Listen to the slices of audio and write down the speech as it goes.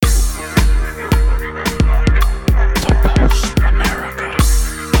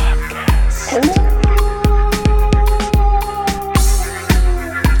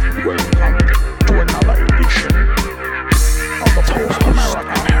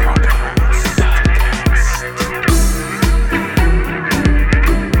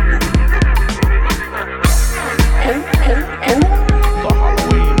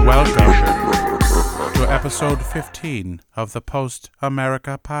15 of the Post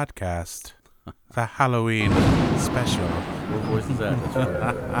America podcast, the Halloween special. What voice is that?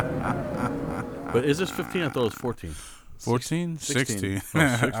 But is this 15? I thought it was 14. 14? 16. Oh,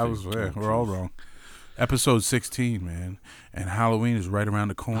 16. I was there. We're all wrong. Episode 16, man. And Halloween is right around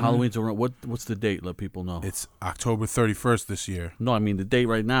the corner. Halloween's around. What's the date? Let people know. It's October 31st this year. No, I mean the date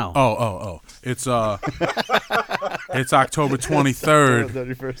right now. Oh. It's it's October 23rd.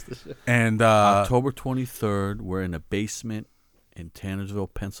 31st this year. And October 23rd. We're in a basement in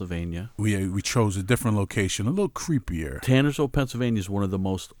Tannersville, Pennsylvania. we chose a different location, a little creepier. Tannersville, Pennsylvania is one of the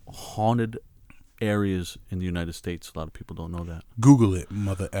most haunted areas in the United States. A lot of people don't know that. Google it,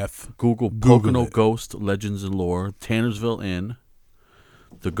 mother F. Google Pocono Ghost Legends and Lore, Tannersville Inn.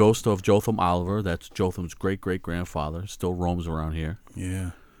 The ghost of Jotham Oliver, that's Jotham's great-great-grandfather, still roams around here.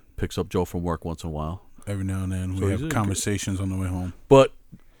 Yeah. Picks up Joe from work once in a while. Every now and then So we he's have a- conversations on the way home. But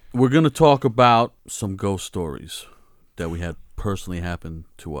we're going to talk about some ghost stories that we had personally happen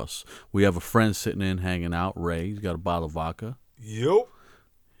to us. We have a friend sitting in, hanging out, Ray. He's got a bottle of vodka. Yep.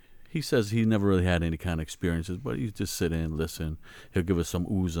 He says he never really had any kind of experiences, but he just sit in, listen. He'll give us some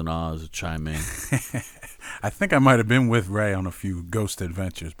oohs and ahs, chime in. I think I might have been with Ray on a few ghost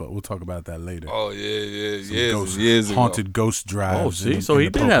adventures, but we'll talk about that later. Oh yeah, Some years ago. haunted ghost drives. Oh, see? in- So in he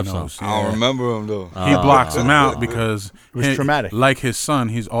the did have Poconos. some. I don't remember him though. He blocks them out because It was traumatic. Like his son,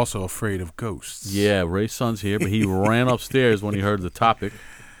 he's also afraid of ghosts. Yeah, Ray's son's here, but he ran upstairs when he heard the topic.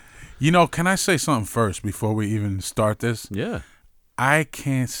 You know, can I say something first before we even start this? Yeah. I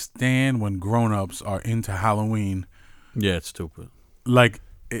can't stand when grown-ups are into Halloween. Yeah, it's stupid. Like,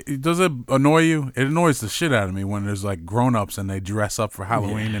 does it annoy you? It annoys the shit out of me when there's like grown-ups and they dress up for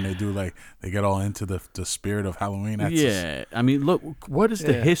Halloween and they do like, they get all into the spirit of Halloween. That's Yeah. I mean, look, what is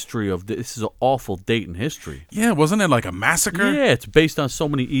the history of this? This is an awful date in history. yeah, wasn't it like a massacre? Yeah, it's based on so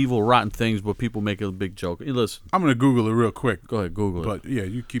many evil, rotten things, but people make it a big joke. Hey, listen, I'm going to Google it real quick. go ahead, Google it. But yeah,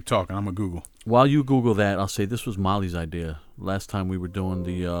 you keep talking. I'm going to Google. While you Google that, I'll say this was Molly's idea. Last time we were doing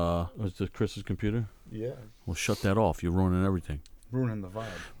the, was this Chris's computer? Yeah. Well, shut that off. You're ruining everything. Ruining the vibe.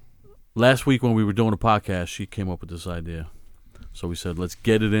 Last week when we were doing a podcast, she came up with this idea. So we said, let's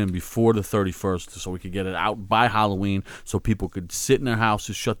get it in before the 31st so we could get it out by Halloween so people could sit in their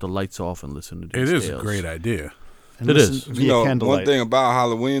houses, shut the lights off, and listen to these It is a tales. great idea. And It listen is. via You know, candlelight. one thing about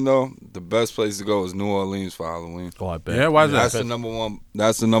Halloween though, the best place to go is New Orleans for Halloween. Oh, I bet. Yeah, why is That's that? the number one.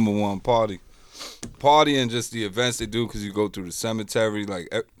 That's the number one party. Party and just the events they do because you go through the cemetery.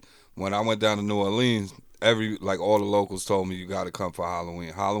 Like when I went down to New Orleans, all the locals told me you got to come for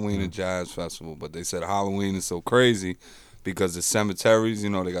Halloween. Halloween and Jazz Festival, but they said Halloween is so crazy because the cemeteries.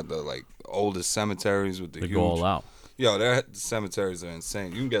 You know, they got the oldest cemeteries with the They huge. go all out. Yo, the cemeteries are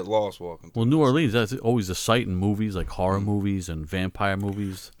insane. You can get lost walking. Well, New Orleans, that's always a sight in movies, like horror movies and vampire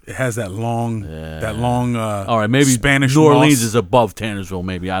movies. It has that long, All right, maybe Spanish New Orleans moss. is above Tannersville,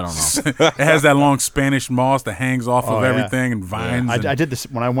 maybe. I don't know. It has that long Spanish moss that hangs off of yeah. everything and vines. and I did this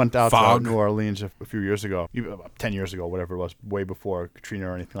when I went out fog. to New Orleans a few years ago, about 10 years ago, whatever it was, way before Katrina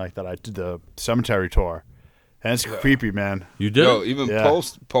or anything like that. I did the cemetery tour, and it's creepy, man. You did? Yo, even Yeah.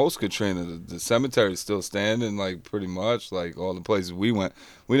 post Katrina, the cemetery is still standing. Like pretty much, like all the places we went,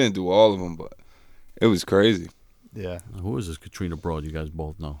 we didn't do all of them, but it was crazy. Yeah, Who is this Katrina Broad? You guys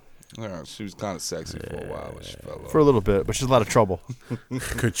both know. Yeah, she was kind of sexy for a while, but she fell off. for a little bit, but she's a lot of trouble.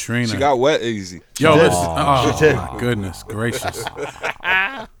 Katrina. She got wet easy. Yo, did. listen. Oh, She did. my goodness gracious.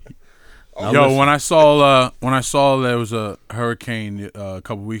 Oh, Yo, listen. when I saw there was a hurricane a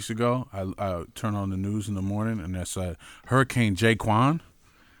couple weeks ago, I turned on the news in the morning and that's Hurricane Jaquan.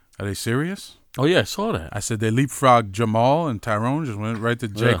 Are they serious? Oh, yeah, I saw that. I said they leapfrogged Jamal and Tyrone, just went right to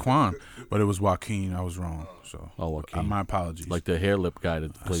Yeah. Jaquan, but it was Joaquin. I was wrong. So Joaquin. my apologies. Like the hair lip guy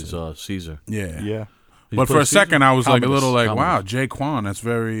that plays Caesar. yeah. Yeah, Did But you for play a second, I was like a Commodus. little like, Commodus. wow, Jaquan. That's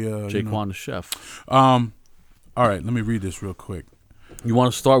very Jaquan the chef. All right, let me read this real quick. You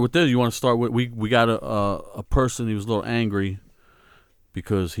want to start with this? You want to start with we got a person. He was a little angry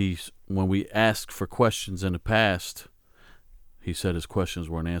because when we asked for questions in the past, he said his questions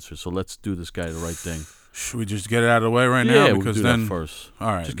weren't answered. So let's do this guy the right thing. Should we just get it out of the way right Yeah, now? we'll Because do then, that first.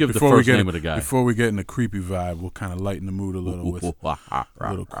 all right. Just give the before we first get name of the guy. Before we get in the creepy vibe, we'll kind of lighten the mood a little with a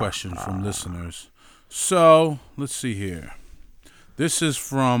little question from listeners. So let's see here. This is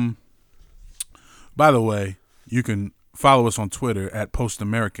from. By the way, you can follow us on Twitter at Post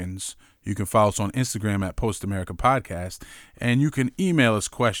Americans. You can follow us on Instagram at Post America Podcast, and you can email us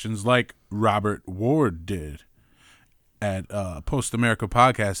questions like Robert Ward did at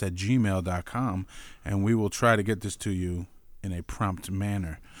postamericapodcast@gmail.com, and we will try to get this to you in a prompt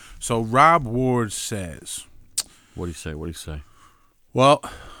manner. So Rob Ward says, What do you say? well,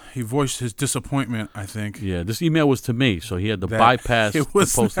 he voiced his disappointment, I think. Yeah, this email was to me, so he had to That bypass it the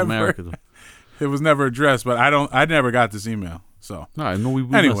was Post never- America. It was never addressed, but I never got this email. So All right, no, we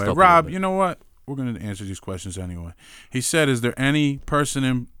messed anyway, up a Rob, little bit. you know what? We're going to answer these questions anyway. He said, "Is there any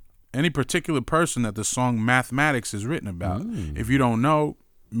particular person that the song Mathematics is written about? If you don't know,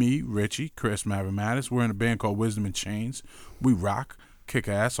 me, Richie, Chris Mathematics, we're in a band called Wisdom and Chains. We rock, kick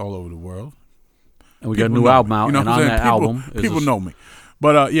ass all over the world. And we got a People new know album me. out, You know and what on I'm that saying? album, is people a- know me.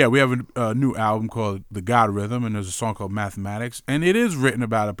 But yeah, we have a new album called The God Rhythm, and there's a song called Mathematics, and it is written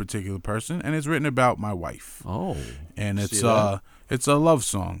about a particular person, and it's written about my wife, Oh, and See it's that? it's a love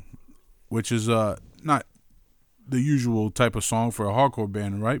song, which is not the usual type of song for a hardcore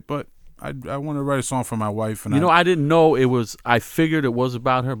band to write, but I want to write a song for my wife, and you know, I didn't know it was. I figured it was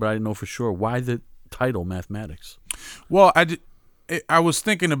about her, but I didn't know for sure. Why the title, Mathematics? well, I was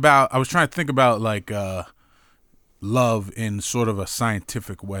trying to think about like love in sort of a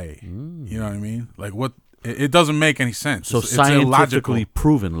scientific way. You know what I mean? Like what? It doesn't make any sense. So it's illogical. scientifically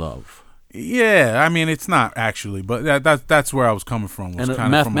proven love. Yeah, I mean it's not actually, but that's where I was coming from. Was And kind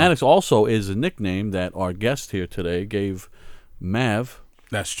of Mathematics also is a nickname that our guest here today gave Mav,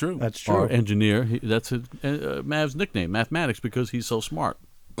 That's true. That's our true. engineer. That's Mav's nickname, Mathematics, because he's so smart.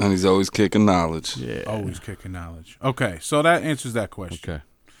 And he's always kicking knowledge. Yeah. Always kicking knowledge. Okay, so that answers that question. Okay.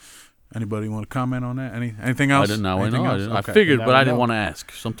 Anybody want to comment on that? Anything else? I didn't know. I Anything know. I, else? didn't, Okay. I figured, Now but we I didn't know. want to ask.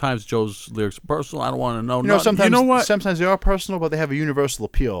 Sometimes Joe's lyrics are personal. I don't want to know. You know, nothing. sometimes know what? sometimes they are personal, but they have a universal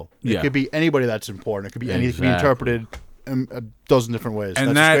appeal. It Yeah. could be anybody that's important. It could be anything. It can be Exactly. interpreted in a dozen different ways.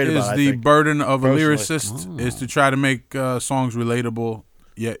 And that's that what's great is about it, I the think. burden of a Personally. lyricist is to try to make songs relatable,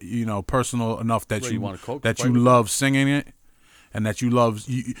 yet personal enough that What, you wanna coach that right you with love singing it, and that you love.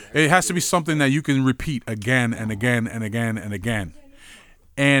 It has to be something that you can repeat again and again and again and again,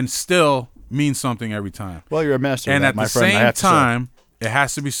 and still mean something every time. Well, you're a master. And of that, at my the friend, I same have to say. time, it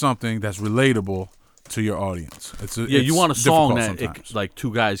has to be something that's relatable to your audience. Yeah, you want a song difficult that sometimes. like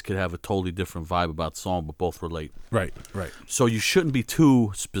two guys could have a totally different vibe about the song, but both relate. Right. So you shouldn't be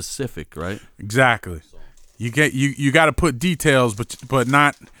too specific, right? Exactly. You got to put details, but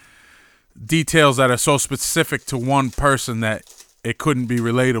not details that are so specific to one person that it couldn't be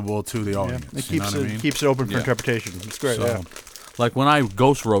relatable to the Yeah, audience. it you know keeps what it I mean? keeps it open for Yeah. interpretation. It's great. So, Yeah. Like when I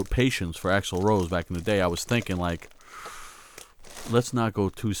ghost wrote Patience for Axl Rose back in the day, I was thinking like, let's not go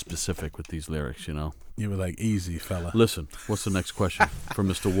too specific with these lyrics, you know? You were like, easy, fella. Listen, what's the next question for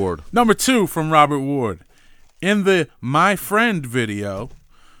Mr. Ward? Number 2 from Robert Ward. In the My Friend video,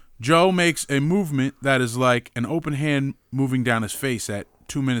 Joe makes a movement that is like an open hand moving down his face at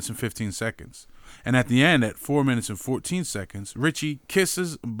 2 minutes and 15 seconds. And at the end, at 4 minutes and 14 seconds, Richie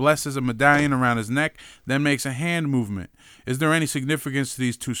kisses, blesses a medallion around his neck, then makes a hand movement. Is there any significance to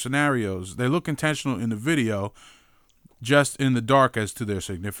these two scenarios? They look intentional in the video, just in the dark as to their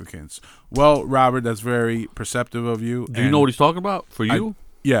significance. Well, Robert, that's very perceptive of you. Do you know what he's talking about? For you?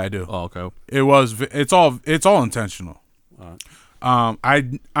 Yeah, I do. Oh, okay. It's all intentional. I'm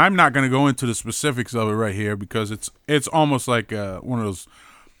not going to go into the specifics of it right here because it's almost like one of those.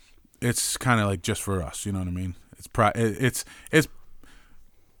 It's kind of like just for us, you know what I mean?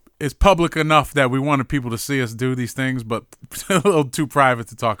 It's public enough that we wanted people to see us do these things, but a little too private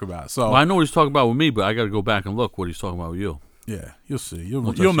to talk about. So Well, I know what he's talking about with me, but I got to go back and look what he's talking about with you. yeah, you'll see. You'll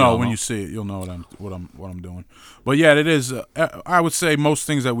Once I you'll see know it, when I'll you see it. You'll know what I'm doing. But yeah, it is. I would say most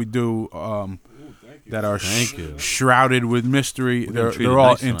things that we do that are Thank you. shrouded with mystery, getting they're treated all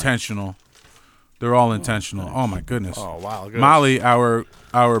nice tonight. intentional. They're all intentional. Oh my goodness. Oh wow. Good. Molly, our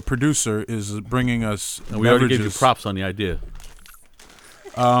producer, is bringing us And we already gave you beverages. props on the idea.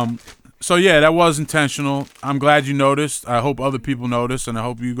 So yeah, that was intentional. I'm glad you noticed. I hope other people notice, and I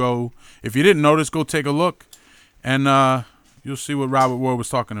hope you go. If you didn't notice, go take a look, and you'll see what Robert Ward was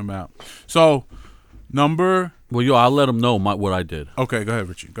talking about. So, Well, I'll let him know what I did okay, go ahead,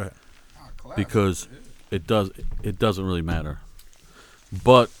 Richie. Go ahead. because it doesn't really matter.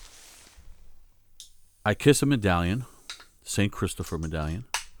 But I kiss a medallion, St. Christopher medallion,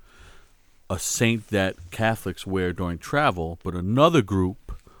 a saint that Catholics wear during travel, but another group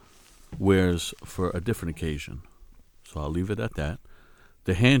wears for a different occasion. So I'll leave it at that.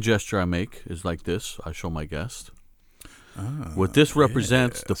 The hand gesture I make is like this. I show my guest. What this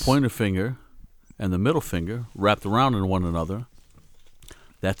represents, the pointer finger and the middle finger wrapped around in one another,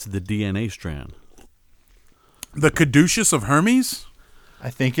 that's the DNA strand. The caduceus of Hermes, I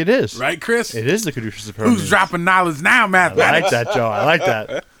think it is. right, Chris? It is the Caduceus of Hermes. Who's dropping knowledge now, I mathematics? like that, Joe. I like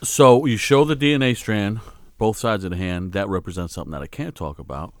that. So you show the DNA strand, both sides of the hand. That represents something that I can't talk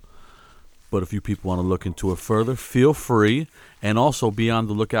about. But if you people want to look into it further, feel free. And also be on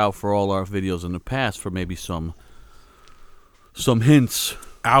the lookout for all our videos in the past for maybe some hints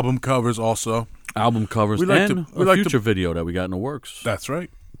Album covers also. Album covers We like and to- we a like to- future video that we got in the works. That's right.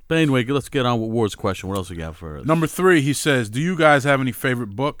 But anyway, let's get on with Ward's question. What else we got for us? Number 3, he says, "Do you guys have any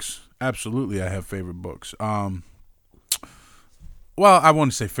favorite books?" Absolutely, I have favorite books. Well, I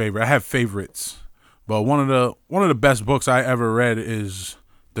wouldn't say favorite. I have favorites, but one of the best books I ever read is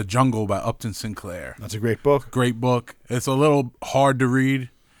The Jungle by Upton Sinclair. That's a great book. Great book. It's a little hard to read.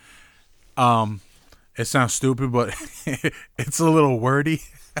 It sounds stupid, but it's a little wordy.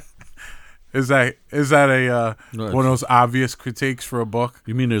 Is that a No, one of those obvious critiques for a book?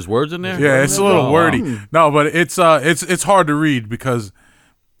 You mean there's words in there? Yeah, it's a little Oh, wordy. wow. No, but it's hard to read because,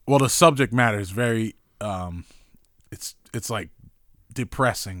 well, the subject matter is very it's like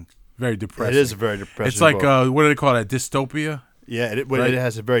depressing, very depressing. It is a very depressing It's like book. what do they call that? Dystopia. Yeah, right? it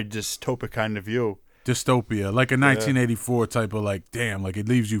has a very dystopic kind of view. Dystopia, like a 1984 type of like, damn, like it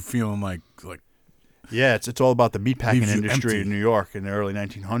leaves you feeling like Yeah, it's all about the meatpacking Leaves you industry empty. in New York in the early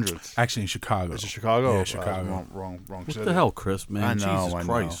 1900s. actually in Chicago. Is it Chicago? Yeah, Chicago. Wrong What city. the hell, Chris, man? I know, Jesus I know.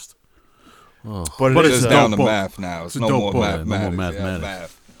 Christ. But, But it It's is a down dope to book. math now. It's a no dope more book. Yeah, no more mathematics. Yeah,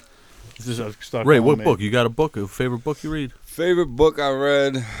 mathematics. start Ray, calling what me. book? You got a book? A favorite book you read? Favorite book I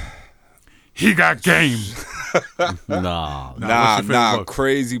read? He got game. Nah. Nah, what's your favorite book?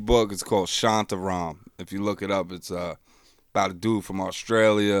 Crazy book. It's called Shantaram. If you look it up, it's about a dude from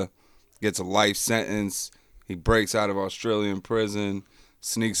Australia, gets a life sentence. He breaks out of Australian prison,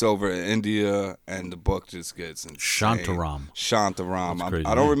 sneaks over to India, and the book just gets insane. Shantaram. Shantaram. That's crazy,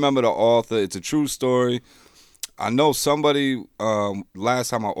 I don't man. remember the author. It's a true story. I know somebody, last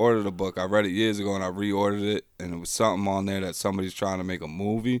time I ordered a book, I read it years ago and I reordered it, and it was something on there that somebody's trying to make a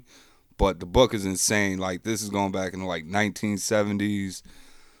movie. But the book is insane. Like, this is going back in the, 1970s.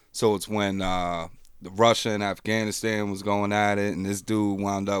 So it's when Russia and Afghanistan was going at it, and this dude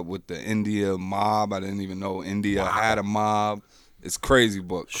wound up with the India mob. I didn't even know India had a mob. It's crazy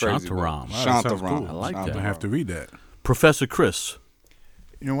book. Crazy book. Shantaram. Wow, that sounds Shantaram. cool. I like I'm that. gonna have to read that. Professor Chris.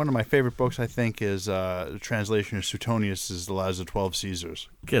 You know, one of my favorite books, I think, is the translation of Suetonius' The Lives of 12 Caesars.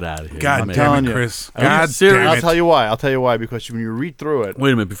 Get out of here. God man. damn telling it, you. Chris. Are you God serious? damn I'll it. tell you why. I'll tell you why. Because when you read through it,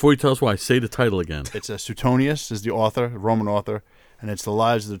 Wait a minute. Before you tell us why, say the title again. it's Suetonius is the author, Roman author, and it's The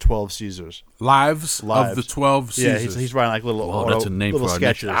Lives of the 12 Caesars. Lives of Lives. the 12 Yeah, Caesars. he's writing like little, Well, that's a name little for our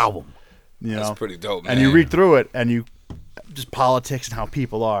next sketches. album. You know? That's pretty dope, man. And you read through it, and you just politics and how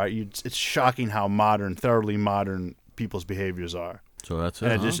people are. It's shocking how thoroughly modern people's behaviors are. So that's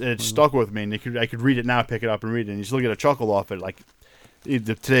it. And huh? Uh-huh. it stuck with me. And I could read it now, pick it up, and read it, and you still get a chuckle off it. Like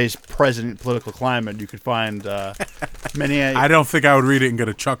today's present political climate, you could find many. I don't think I would read it and get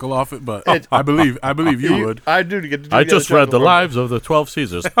a chuckle off it, but It- I believe you would. I do get. I get a just read chuckle The from it. Lives of the 12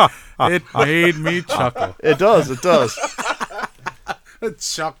 Caesars. It made me chuckle. It does. It does. A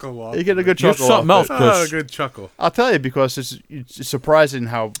chuckle off. You get a good You're chuckle. something off else, it. Oh, Chris. a good chuckle. I'll tell you because it's surprising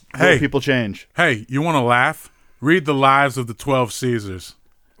how Hey. people change. Hey, you want to laugh? Read The Lives of the 12 Caesars.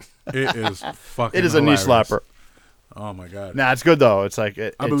 It is fucking It is a knee hilarious. slapper. Oh, my God. Nah, it's good though. It's like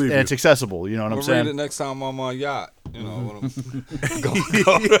I believe and you. it's accessible. You know what I'm I'll read it saying? next time I'm on yacht. You know what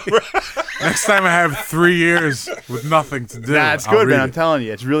Next time I have 3 years with nothing to do. Nah, it's I'll good, read man. I'm it. telling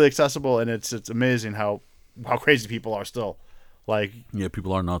you, it's really accessible, and it's amazing how crazy people are still. Like Yeah,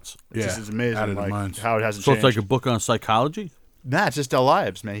 people are nuts. it's just Yeah, it's amazing out of their like minds. how it hasn't So changed. it's like a book on psychology? Nah, it's just their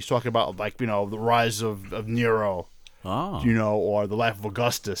lives, man. He's talking about the rise of Nero, Oh. or the life of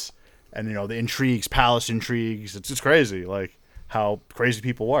Augustus, and the intrigues, palace intrigues. It's just crazy, like how crazy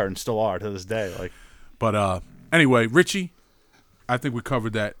people were and still are to this day. Like But anyway, Richie, I think we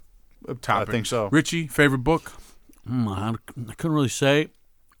covered that topic. I think so. Richie, favorite book? I couldn't really say,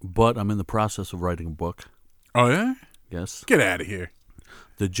 but I'm in the process of writing a book. Oh, yeah? Yes. Get out of here.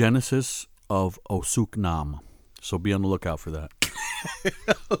 The Genesis of Osuk Nam. So be on the lookout for that.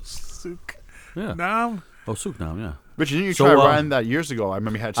 Yeah. Nam? Osuk Nam, yeah. Richard, didn't you So, try writing that years ago? I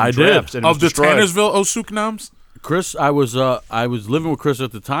remember you had some I did. drafts and it Of was the destroyed. Tannersville Osuknams? Chris, I was living with Chris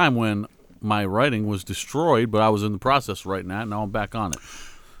at the time when my writing was destroyed, but I was in the process of writing that. Now I'm back on it.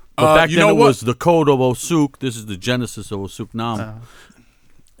 But back you then know it what? was the Code of Osuk. This is the Genesis of Osuk Nam.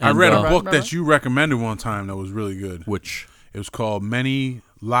 I And, read a uh, book remember? that you recommended one time that was really good. which It was called Many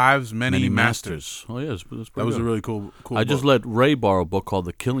Lives, Many, Masters. Oh yeah, it's pretty That was good. a really cool I just book. let Ray borrow a book called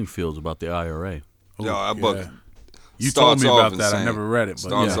The Killing Fields about the IRA. Yo, that book yeah. You told starts me off about that. I insane. never read it. But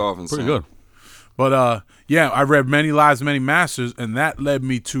Starts yeah. off insane. Pretty good. But yeah, I read Many Lives, Many Masters, and that led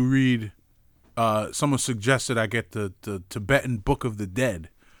me to read. Someone suggested I get the Tibetan Book of the Dead.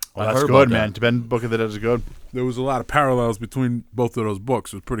 Oh, I that's heard good, about man. that. Tibetan Book of the Dead is good. There was a lot of parallels between both of those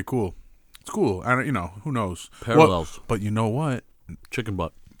books. It was pretty cool. It's cool. I don't, who knows? Parallels. But you know what? Chicken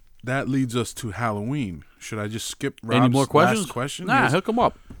butt. that leads us to Halloween. Should I just skip Rob's Any more questions? last question? Nah, hook them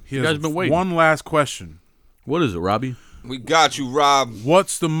up. He You has guys been waiting. one last question. What is it, Robbie? We got you, Rob.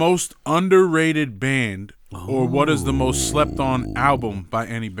 What's the most underrated band, or what is the most slept on album by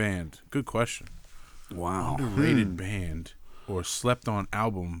any band? Good question. Wow. Underrated band or slept on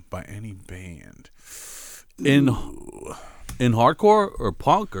album by any band? In hardcore or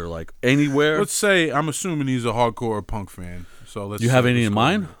punk or like anywhere? Let's say I'm assuming he's a hardcore or punk fan. So let's. Do you have say- any let's in go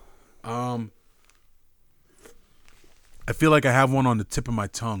mind? with- I feel like I have one on the tip of my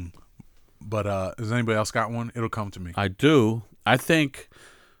tongue, but has anybody else got one? It'll come to me. I do. I think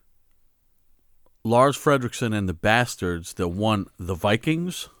Lars Fredriksson and the Bastards that won the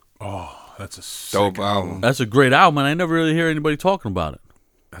Vikings. Oh, that's a sick Dope album. That's a great album, and I never really hear anybody talking about it.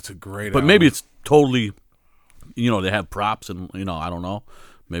 That's a great. But album. maybe it's totally, they have props and I don't know.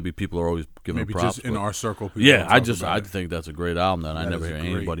 Maybe people are always giving maybe props. just in but- our circle. People yeah, don't I talk about it. think that's a great album that I never is hear a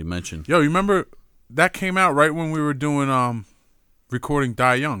great- anybody mention. Yo, you remember that came out right when we were doing recording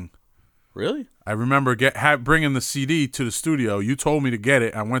Die Young. Really? I remember bringing the CD to the studio. You told me to get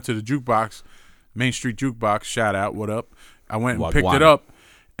it. I went to the jukebox, Main Street Jukebox. Shout out, what up? I went and picked it up,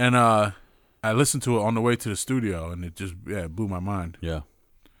 and I listened to it on the way to the studio, and it just blew my mind. Yeah.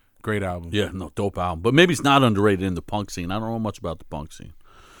 Great album. Yeah, no, dope album. But maybe it's not underrated in the punk scene. I don't know much about the punk scene.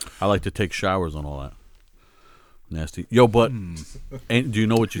 I like to take showers on all that. Nasty. Yo, but do you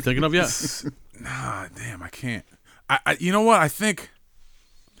know what you're thinking of yet? Nah, damn, I can't. I you know what? I think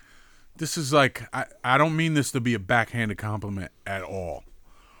this is like I don't mean this to be a backhanded compliment at all,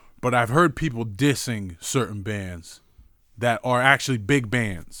 but I've heard people dissing certain bands that are actually big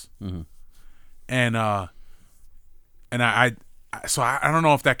bands, and I don't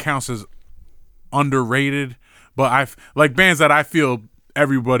know if that counts as underrated, but I've like bands that I feel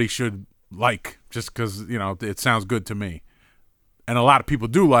everybody should like just because it sounds good to me. And a lot of people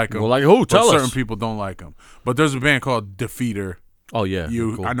do like them. Well, like who? But Tell certain us. people don't like them. But there's a band called Defeater. Oh, yeah.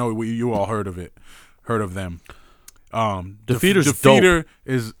 Cool. I know you all heard of them. Defeater's Defeater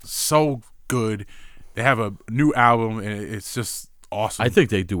is so good. They have a new album, and it's just awesome. I think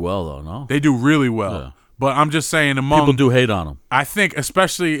they do well, though, no? they do really well. Yeah. But I'm just saying, among People do hate on them. I think,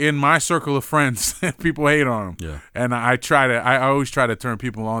 especially in my circle of friends, people hate on them. Yeah. And I always try to turn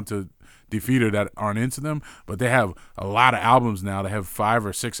people on to Defeater that aren't into them, but they have a lot of albums now. They have 5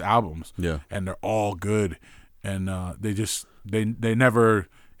 or 6 albums. Yeah. And they're all good. And it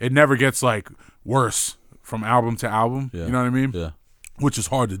never gets like worse from album to album. Yeah. You know what I mean? Yeah. Which is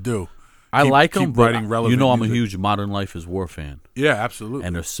hard to do. I like keep them, but writing relevant I'm a music. huge Modern Life is War fan, Yeah, absolutely.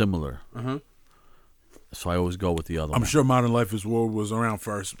 and they're similar. So I always go with the other I'm one. sure Modern Life is War was around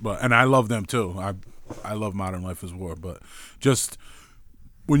first, and I love them too. I love Modern Life is War, but just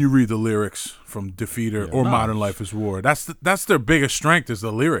when you read the lyrics from Defeater or no. Modern Life is War, that's their biggest strength is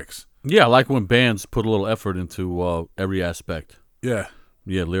the lyrics. Yeah, I like when bands put a little effort into every aspect. Yeah.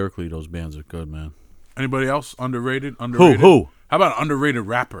 Yeah, lyrically, those bands are good, man. Anybody else underrated? Who? How about an underrated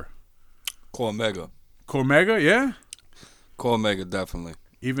rapper? Cormega. Cormega, yeah. Cormega, definitely.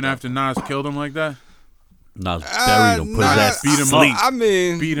 Even after Nas killed him like that, Nas buried him, put his ass beat him asleep. up. I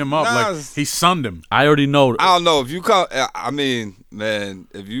mean, beat him up like Nas- he sunned him. I already know. I don't know if you come. I mean, man,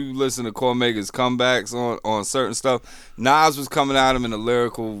 if you listen to Cormega's comebacks on certain stuff, Nas was coming at him in a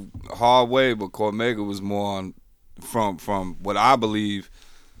lyrical hard way, but Cormega was more on from what I believe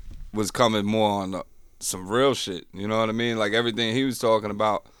was coming more on some real shit. You know what I mean? Like everything he was talking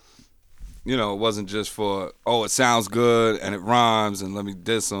about. It wasn't just for, it sounds good and it rhymes and let me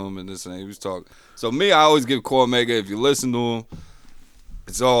diss him and this and that. He was talking. So me, I always give Cormega, if you listen to him,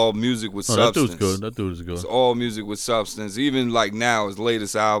 it's all music with That substance. dude's good. That dude is good. It's all music with substance. Even like now, his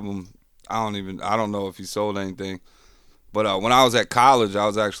latest album, I don't know if he sold anything. But when I was at college, I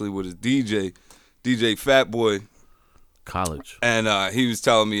was actually with his DJ Fatboy. College. And he was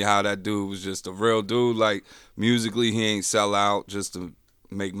telling me how that dude was just a real dude. Like, musically, he ain't sell out just to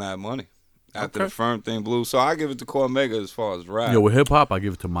make mad money. After Okay. the Firm thing blew. So I give it to Cormega as far as rap. Yo, with hip hop, I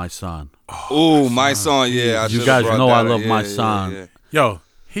give it to My Son. Ooh, My Son, yeah. I You should've guys brought know that I up. love Yeah, My yeah, Son. yeah. Yo,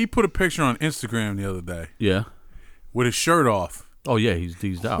 he put a picture on Instagram the other day Yeah. with his shirt off. Oh yeah, he's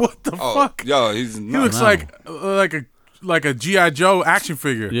teased out. What the Oh, fuck? yo, he's He nuts. looks No. like a G.I. Joe action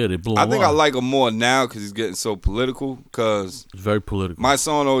figure. Yeah, they blew him I think I up. like him more now because he's getting so political. Because It's very political. My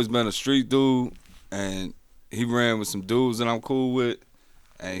Son always been a street dude, and he ran with some dudes that I'm cool with,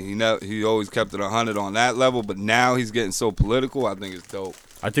 and he always kept it 100 on that level. But now he's getting so political. I think it's dope.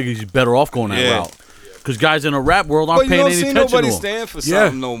 I think he's better off going that Yeah. route. Because guys in the rap world aren't But you paying don't any see attention nobody to him. stand for Yeah.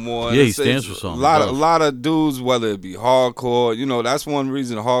 something no more. Yeah, he It's stands for something. A lot, He does. a lot of dudes, whether it be hardcore, that's one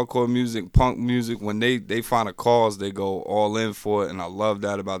reason hardcore music, punk music, when they find a cause, they go all in for it, and I love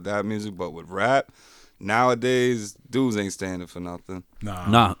that about that music. But with rap, nowadays, dudes ain't standing for nothing.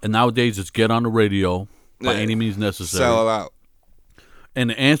 Nah, and nowadays it's get on the radio by Yeah. any means necessary. Sell it out. And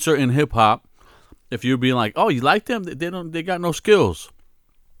the answer in hip hop, if you're being like, "Oh, you like them? They got no skills."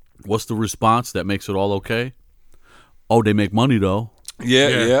 What's the response that makes it all okay? Oh, they make money though.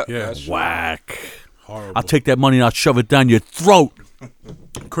 Yeah. Yeah. Whack. Horrible. I'll take that money and I'll shove it down your throat.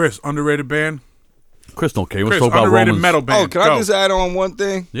 Chris, underrated band. Chris don't care. Let's Chris, talk about underrated Romans. metal band. Oh, can Go. I just add on one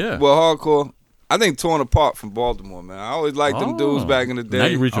thing? Yeah. Well, hardcore. I think Torn Apart from Baltimore, man. I always liked them dudes back in the day. Now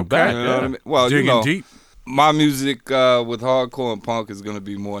you're reaching Okay. back. You know yeah. what I mean? Well, Digging deep. my music with hardcore and punk is gonna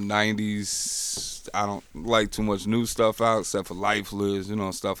be more 90s. I don't like too much new stuff out except for Lifeless,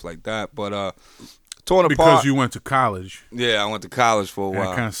 stuff like that. But Torn Because Apart, you went to college yeah, I went to college for a and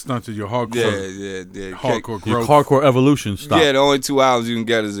while. kind of stunted your hardcore, Yeah. hardcore Your growth. hardcore evolution stop. Yeah, the only 2 albums you can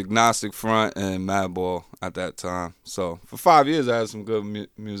get is Agnostic Front and Madball at that time. So for 5 years, I had some good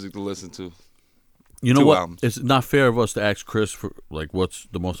music to listen to. You know 2 what? albums. It's not fair of us to ask Chris for what's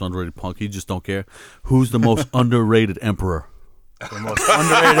the most underrated punk. He just don't care. Who's the most underrated emperor? The most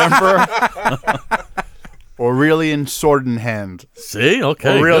underrated emperor. Aurelian Sword in Hand. See,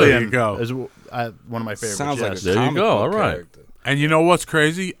 okay, Aurelian good. go. is one of my favorites. Sounds like a yes. There you comic go, book all right. character. And you know what's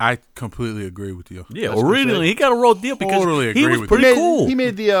crazy? I completely agree with you. Yeah, That's Aurelian, what I'm he got a raw deal because Totally he agree was with pretty you. cool. He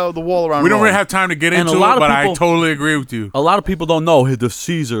made the wall around. We don't Rome. really have time to get And into a lot it, of but I people- totally agree with you. A lot of people don't know the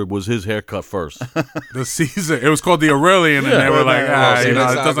Caesar was his haircut first. The Caesar, it was called the Aurelian, and Yeah. they were like, So it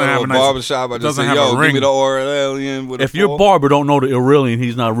next time I doesn't go to have a a nice barbershop, I just doesn't say, have yo, a give ring. me the Aurelian with a If your fork. barber don't know the Aurelian,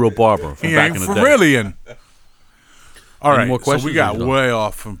 he's not a real barber from He back ain't in the day. Aurelian. All right, more so questions we or got you done? way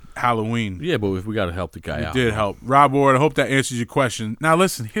off from Halloween. Yeah, but if we got to help the guy out. Did help, Rob Ward. I hope that answers your question. Now,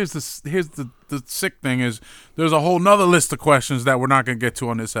 listen. Here's the sick thing is there's a whole nother list of questions that we're not going to get to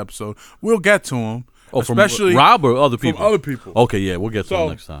on this episode. We'll get to them, Oh, from especially Rob or other from people? other people. Okay, yeah, we'll get to So- him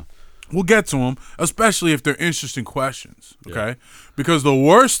next time. We'll get to them, especially if they're interesting questions. Okay, because the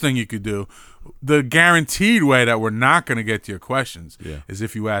worst thing you could do, the guaranteed way that we're not going to get to your questions, is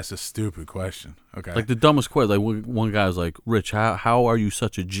if you ask a stupid question. Okay, Like the dumbest question. Like one guy was like, "Rich, how are you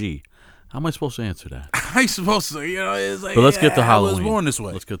such a G?" How am I supposed to answer that? how you supposed to? It's like. But let's get to I Halloween. was born this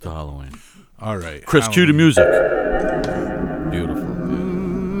way. Let's get to Halloween. All right, Chris, cue the Halloween. music. Beautiful.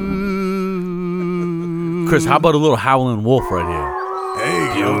 Chris, how about a little howling wolf right here?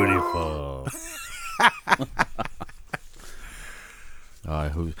 There you go. Beautiful. All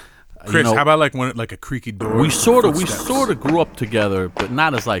right, Chris, how about like a creaky door? we sort of Footsteps. grew up together, but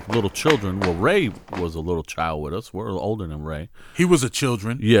not as like little children. Well, Ray was a little child with us. We're older than Ray. He was a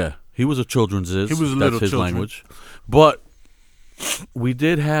children. Yeah, he was a children's. He was a That's little his children. language. But we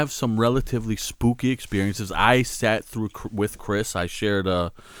did have some relatively spooky experiences. I sat through with Chris. I shared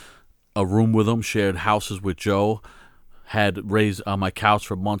a room with him. Shared houses with Joe. Had Ray's on my couch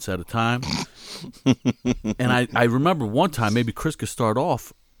for months at a time. And I remember one time, maybe Chris could start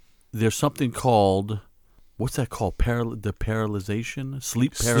off. There's something called, what's that called? The paralyzation?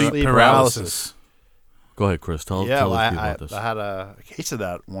 Sleep Sleep paralysis. paralysis. Go ahead, Chris. Tell Yeah, us well, people about this. I had a case of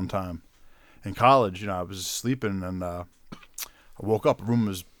that one time in college. I was sleeping and I woke up. The room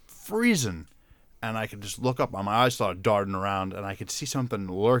was freezing, and I could just look up. My eyes started darting around, and I could see something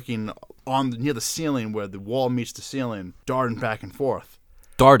lurking near the ceiling where the wall meets the ceiling, darting back and forth.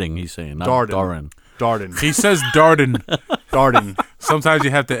 Darting, he's saying, not Darting. Darren. He says Darden. Darting. Sometimes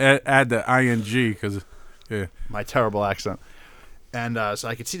you have to add the ing because, yeah. My terrible accent. And so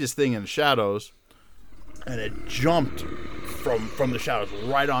I could see this thing in the shadows, and it jumped from the shadows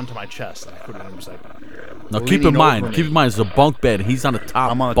right onto my chest. And I couldn't. It was like Now keep leaning in mind, over me. it's a bunk bed. He's on the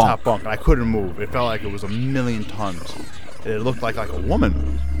top. I'm on the bunk. top bunk, and I couldn't move. It felt like it was 1,000,000 tons. It looked like a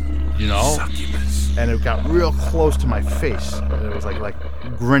woman, and it got real close to my face. And it was like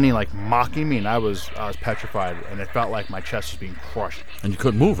grinning, like mocking me, and I was petrified, and it felt like my chest was being crushed. And you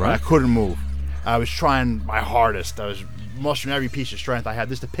couldn't move, I right? couldn't move. I was trying my hardest. I was mustering every piece of strength I had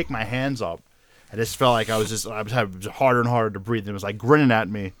just to pick my hands up. And it just felt like I was having harder and harder to breathe. It was like grinning at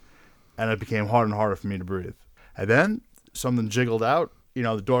me, and it became harder and harder for me to breathe. And then something jiggled out.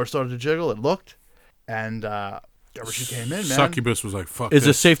 The door started to jiggle. It looked, and she came in, man. Succubus was like, fuck Is it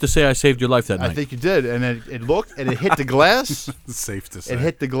this. safe to say I saved your life that I night? think you did. And it looked, and it hit the glass. It's safe to say. It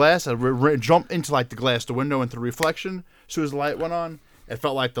hit the glass. I jumped into like the glass, the window, into the reflection. As soon as the light went on, it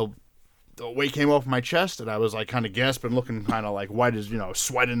felt like the weight came off my chest, and I was like kind of gasping, looking kind of like white as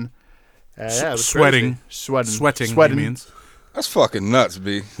sweating. Yeah, it was Sweating. crazy. Sweating, he sweating. means. That's fucking nuts,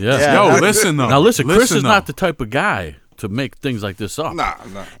 B. Yeah. Yeah. Yo, listen though. Now listen, Chris is though. not the type of guy to make things like this up. Nah.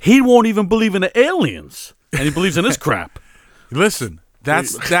 He won't even believe in the aliens, and he believes in this crap. Listen,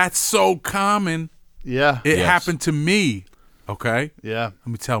 that's so common. Yeah. It Yes. happened to me. Okay, Yeah. let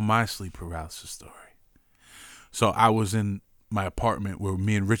me tell my sleep paralysis story. So I was in my apartment where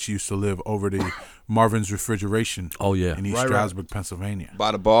me and Richie used to live over the Marvin's Refrigeration. Oh, yeah. in East Right. Stroudsburg, Pennsylvania.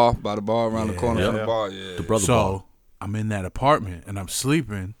 By the bar around the corner from Yeah. the bar. Yeah. The brother So ball. I'm in that apartment and I'm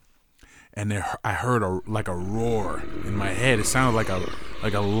sleeping, and I heard a roar in my head. It sounded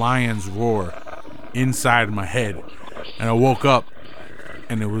like a lion's roar inside my head, and I woke up,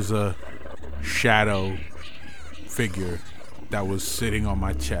 and it was a shadow figure that was sitting on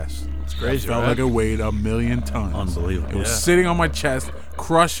my chest. It's crazy, It felt right? like it weighed 1,000,000 tons. Unbelievable. It was Yeah. sitting on my chest,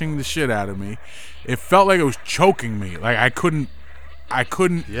 crushing the shit out of me. It felt like it was choking me. Like I couldn't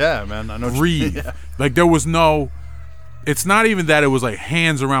Yeah, man. I know. what you- breathe. Yeah. Like there was no. It's not even that it was like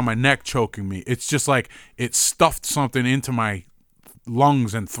hands around my neck choking me. It's just like it stuffed something into my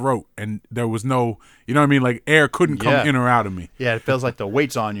lungs and throat, and there was no. You know what I mean? Like air couldn't come Yeah. in or out of me. Yeah, it feels like the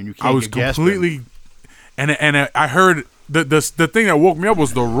weight's on you and you can't I was get gasping. completely. And I heard the thing that woke me up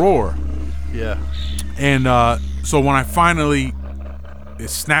was the roar. Yeah. And so when I finally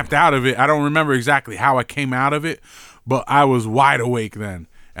snapped out of it, I don't remember exactly how I came out of it, but I was wide awake then.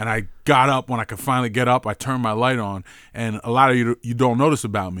 And I got up when I could finally get up. I turned my light on, and a lot of you don't notice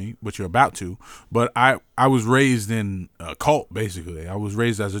about me, but you're about to. But I was raised in a cult, basically. I was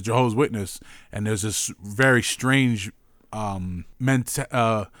raised as a Jehovah's Witness, and there's this very strange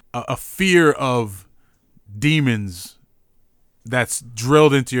a fear of demons that's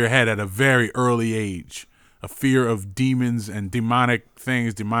drilled into your head at a very early age. A fear of demons and demonic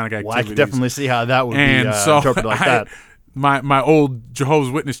things, demonic activities. Well, I can definitely see how that would And be so interpreted like that. My old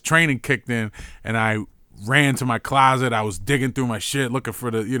Jehovah's Witness training kicked in, and I ran to my closet. I was digging through my shit, looking for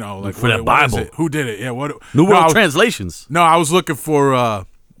the, like For that what is Bible. it? Who did it? Yeah, what? New no, World I was, Translations. No, I was looking for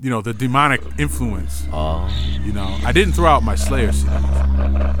the demonic influence. Oh. I didn't throw out my Slayer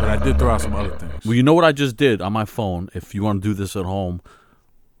CDs, but I did throw out some other things. Well, you know what I just did on my phone? If you want to do this at home,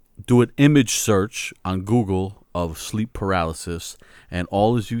 do an image search on Google of sleep paralysis, and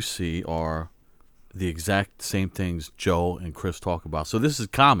all as you see are the exact same things Joe and Chris talk about. So this is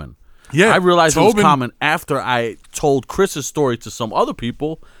common. Yeah, I realized it was Tobin- common after I told Chris's story to some other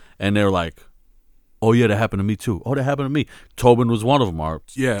people, and they're like, "Oh yeah, that happened to me too. Oh, that happened to me." Tobin was one of them. Our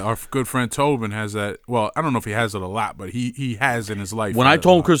good friend Tobin has that. Well, I don't know if he has it a lot, but he has in his life. When I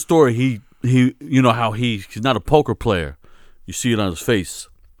told him Chris' story, he you know how he's not a poker player. You see it on his face.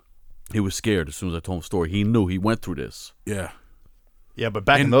 He was scared as soon as I told him the story. He knew he went through this. Yeah. Yeah, but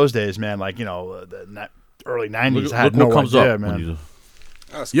back in those days, man, like, the early 90s, I had Look no what comes idea, up when man. you.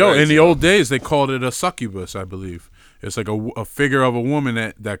 That's Yo, crazy, in the though. old days, they called it a succubus, I believe. It's like a figure of a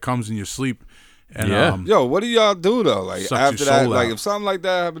woman that comes in your sleep. And, Yeah. Yo, what do y'all do though? Like Sucks after your that, soul like out. if something like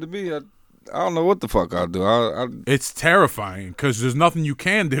that happened to me, I don't know what the fuck I'll do. it's terrifying because there's nothing you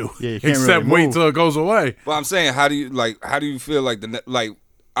can do Yeah, you can't except really wait move. till it goes away. But I'm saying, how do you feel like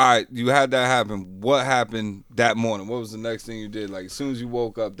all right, you had that happen. What happened that morning? What was the next thing you did? Like as soon as you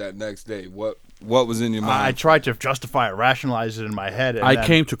woke up that next day, what was in your I mind? tried to justify it, rationalize it in my head. And I then-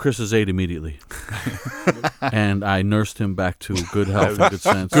 came to Chris's aid immediately, and I nursed him back to good health and good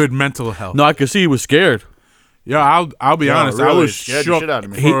sense. Good mental health. No, I could see he was scared. Yeah, I'll be Yeah, honest. I really was scared the shook shit out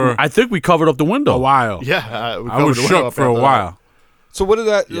of me. for I think we covered up the window. a while. Yeah, we I was covered the window shook up for a after that. while. So what did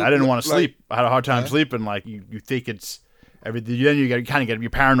that? Yeah, I didn't want to like, sleep. I had a hard time sleeping. Like you think it's everything. Then you kind of get you're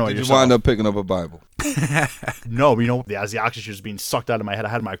paranoid. Did you yourself. wind up picking up a Bible? No, as the oxygen was being sucked out of my head, I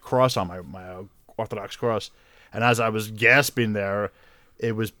had my cross on my Orthodox cross, and as I was gasping there,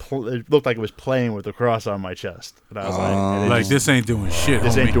 it looked like it was playing with the cross on my chest, and I was and it Like just- this ain't doing shit.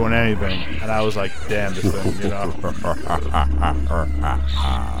 this homie. ain't doing anything, and I was like, damn this thing,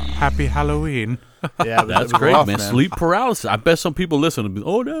 Happy Halloween. Yeah, That's it was great, rough, man. Sleep paralysis. I bet some people listen and be,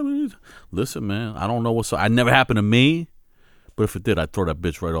 oh, that is. Listen, man. I don't know what's. I never happened to me, but if it did, I'd throw that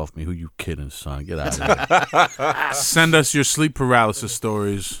bitch right off me. Who you kidding, son? Get out of here. Send us your sleep paralysis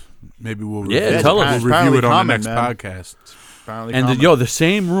stories. Maybe we'll Yeah, review, tell us. we'll It's review apparently it on the common, next man. podcast. Apparently And common. the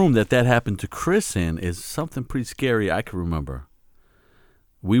same room that happened to Chris in is something pretty scary. I can remember.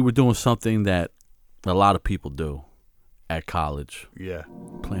 We were doing something that a lot of people do at college, yeah,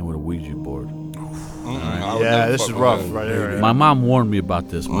 playing with a Ouija board. I would yeah, never this fuck is with rough that. right here. My mom warned me about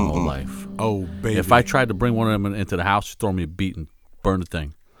this my whole life. Oh, baby. If I tried to bring one of them into the house, she'd throw me a beat and burn the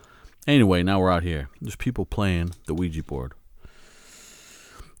thing. Anyway, now we're out here. There's people playing the Ouija board.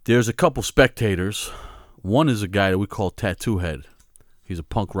 There's a couple spectators. One is a guy that we call Tattoo Head. He's a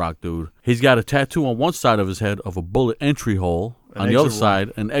punk rock dude. He's got a tattoo on one side of his head of a bullet entry hole. On the other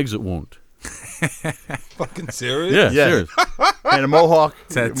side, an exit wound. Fucking serious? Yeah, Yeah. serious. And a mohawk.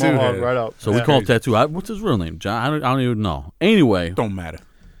 Tattoo mohawk head. right up. So we call him Tattoo. What's his real name, John? I don't even know. Anyway, Don't matter.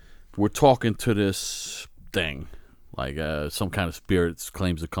 we're talking to this thing. Like some kind of spirit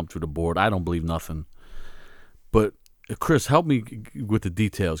claims to come through the board. I don't believe nothing. But, Chris, help me with the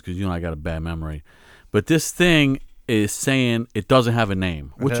details because, I got a bad memory. But this thing is saying it doesn't have a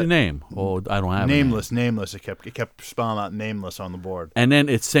name. What's your name? Oh, I don't have Nameless. It kept spelling out nameless on the board. And then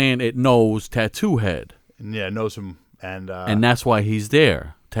it's saying it knows Tattoo Head. And yeah, knows him. And that's why he's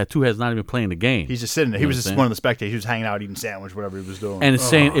there. Tattoo Head's not even playing the game. he's just sitting there. You He was know just what I'm one of the spectators. He was hanging out, eating sandwich, whatever he was doing. And it's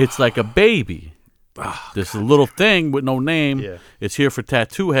saying it's like a baby. This little thing with no name. Yeah. It's here for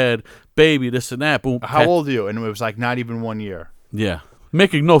Tattoo Head, baby, this and that. Boom. How old are you? And it was like not even 1 year. Yeah.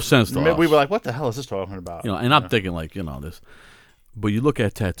 Making no sense to us. We were like, what the hell is this talking about? And I'm thinking like, this. But you look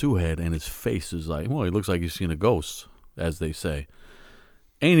at Tattoo Head and his face is like, well, he looks like he's seen a ghost, as they say.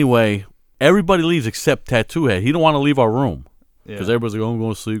 Anyway, everybody leaves except Tattoo Head. He don't want to leave our room. Because everybody's like, oh, I'm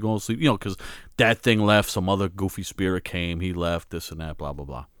going to sleep. Because that thing left, some other goofy spirit came, he left, this and that, blah, blah,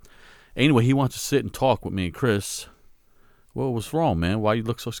 blah. Anyway, he wants to sit and talk with me and Chris. Well, what's wrong, man? Why you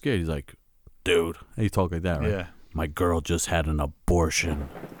look so scared? He's like, dude. And he talked like that, right? Yeah. My girl just had an abortion.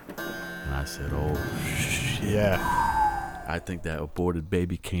 And I said, oh, shit. Yeah. I think that aborted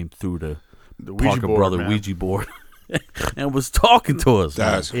baby came through the Ouija Parker board, brother man. Ouija board and was talking to us.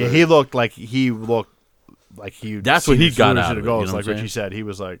 That's Yeah, crazy. he looked like That's what he got out of it, Goes, you know like what I'm Richie said. He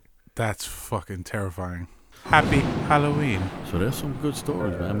was like, That's fucking terrifying. Happy Halloween. So there's some good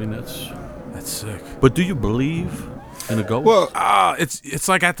stories, man. I mean, That's sick. But do you believe in a ghost? Well, It's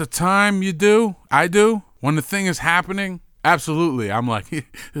like at the time you do, I do. When the thing is happening, absolutely. I'm like,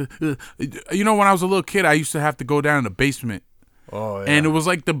 when I was a little kid, I used to have to go down in the basement. oh, yeah. And it was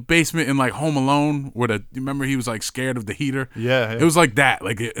like the basement in like Home Alone where you remember he was like scared of the heater? Yeah. It was like that.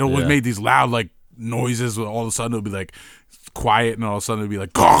 Like it always Yeah. made these loud like noises where all of a sudden it'll be like quiet and all of a sudden it'll be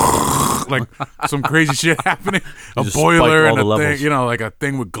like like some crazy shit happening. A just boiler spiked and all a the thing, levels. like a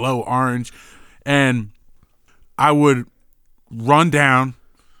thing with glow orange. And I would run down,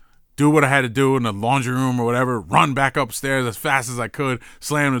 do what I had to do in the laundry room or whatever, run back upstairs as fast as I could,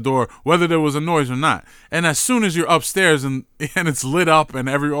 slam the door, whether there was a noise or not. And as soon as you're upstairs and it's lit up and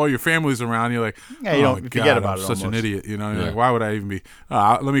all your family's around, you're like, Yeah, you oh don't my forget God, about I'm it such an almost. idiot. You're Yeah. like, why would I even be?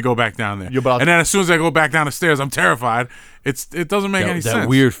 Let me go back down there. You're about- And then as soon as I go back down the stairs, I'm terrified. It doesn't make any that sense.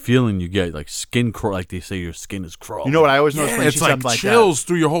 weird feeling you get, like skin crawl, like they say your skin is crawling. You know what I always notice Yeah, when it's she like something like chills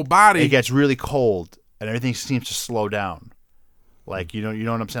through your whole that? body. It gets really cold and everything seems to slow down. Like you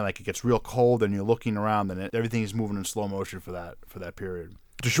know what I'm saying? Like it gets real cold and you're looking around and everything is moving in slow motion for that period.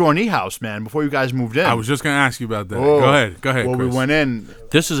 The Shawnee house, man. Before you guys moved in, I was just gonna ask you about that. Oh. Go ahead. Well, we Chris. went in.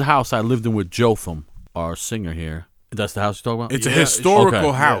 This is a house I lived in with Jotham, our singer here. That's the house you're talking about? It's a Yeah, historical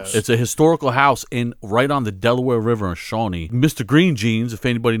okay. house. It's a historical house right on the Delaware River in Shawnee. Mr. Green Jeans, if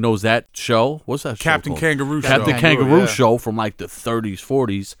anybody knows that show. What's that show Captain called? Kangaroo Captain Show. Kangaroo yeah. show from like the 30s,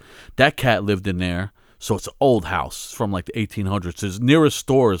 40s. That cat lived in there. So it's an old house from like the 1800s. His nearest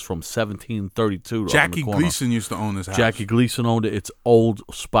store is from 1732. Jackie on the corner. Gleason used to own this house. Jackie Gleason owned it. It's old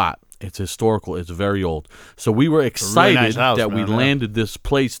spot. It's historical. It's very old. So we were excited nice house, that we man, yeah. landed this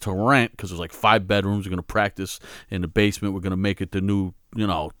place to rent because it was like 5 bedrooms. We're going to practice in the basement. We're going to make it the new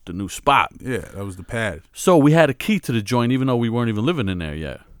spot. Yeah, that was the pad. So we had a key to the joint even though we weren't even living in there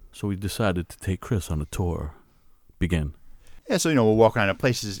yet. So we decided to take Chris on a tour. Begin. Yeah, so we're walking around a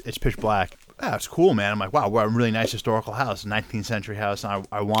place. It's pitch black. Ah, it's cool, man. I'm like, wow, we're a really nice historical house, 19th century house. And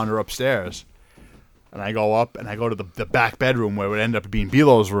I wander upstairs, and I go up and I go to the back bedroom where it would end up being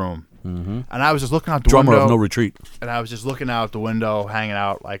Belo's room. Mm-hmm. And I was just looking out the Drummer window. of No Retreat. And I was just looking out the window, hanging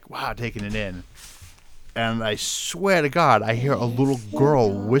out, like, wow, taking it in. And I swear to God, I hear a little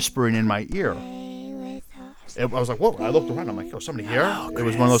girl whispering in my ear. I was like, whoa. I looked around. I'm like, yo, somebody here? It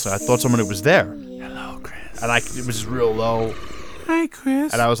was one of those, I thought somebody was there. Hello, Chris. And it was just real low. Hi,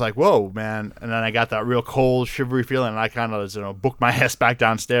 Chris. And I was like, whoa, man. And then I got that real cold, shivery feeling. And I kind of, booked my ass back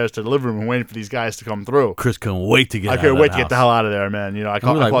downstairs to the living room and waiting for these guys to come through. Chris couldn't wait to get I out couldn't of wait that to get the house. hell out of there, man. I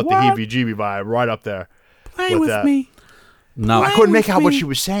caught like, the what? heebie-jeebie vibe right up there. Play with with that. me. No. I couldn't make with out what me. she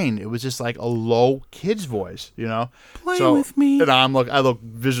was saying. It was just like a low kid's voice, Play with me. And I look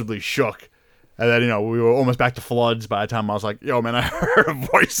visibly shook. And then, we were almost back to floods by the time I was like, yo, man, I heard a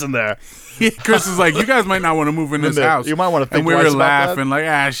voice in there. Yeah, Chris is like, you guys might not want to move in this house. You might wanna think And we were twice about laughing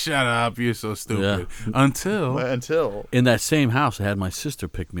like, shut up, you're so stupid. Until Until. In that same house, I had my sister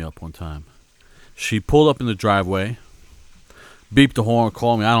pick me up one time. She pulled up in the driveway, beeped the horn,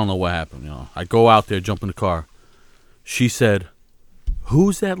 called me. I don't know what happened. I go out there, jump in the car. She said,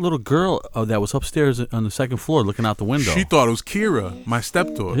 who's that little girl that was upstairs on the second floor looking out the window? She thought it was Kira, my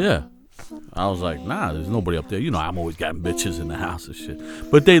stepdaughter. Yeah. I was like, nah, there's nobody up there. You know, I'm always got bitches in the house and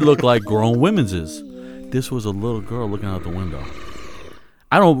shit. But they look like grown women's is. This was a little girl looking out the window.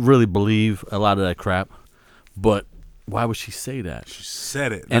 I don't really believe a lot of that crap, but why would she say that? She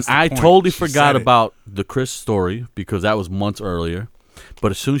said it. And That's the I point. totally She forgot said it. about the Chris story because that was months earlier.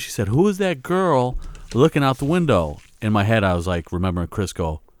 But as soon as she said, who is that girl looking out the window? In my head, I was like, remembering Chris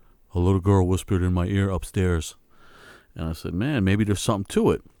go, a little girl whispered in my ear upstairs. And I said, man, maybe there's something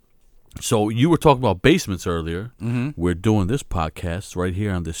to it. So you were talking about basements earlier. Mm-hmm. We're doing this podcast right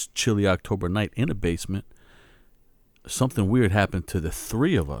here on this chilly October night in a basement. Something weird happened to the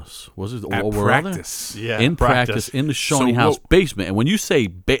three of us. Was it At were practice. Yeah, in practice in the Shawnee So House what- basement? And when you say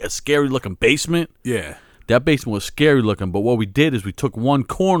a scary looking basement, Yeah. that basement was scary looking. But what we did is we took one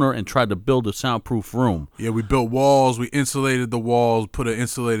corner and tried to build a soundproof room. Yeah, we built walls. We insulated the walls, put an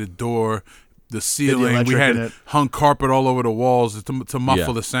insulated door, the ceiling. We electric had in it. hung carpet all over the walls to muffle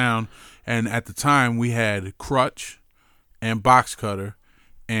Yeah. the sound. And at the time, we had crutch and box cutter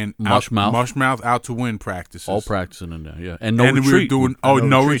and Mushmouth. out to win practices. All practicing in there, yeah. And no and retreat. we were doing no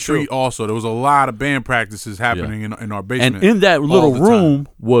no retreat, retreat also. There was a lot of band practices happening in our basement. And in that all little the time. room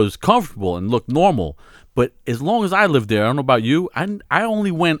was comfortable and looked normal. But as long as I lived there, I don't know about you, I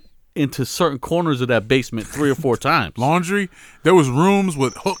only went into certain corners of that basement 3 or 4 times. Laundry. There was rooms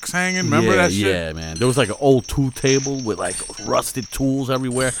with hooks hanging. Remember that shit? Yeah, man. There was like an old tool table with like rusted tools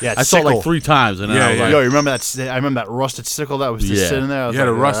everywhere. Yeah, I saw it like sickle. 3 times, and then Yeah, I was yeah. like, Yo, you remember that? I remember that rusted sickle that was just Yeah. sitting there. I was Yeah,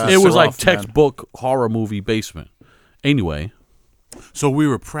 the like, rusted it was that's like rough, man. textbook horror movie basement. Anyway, So we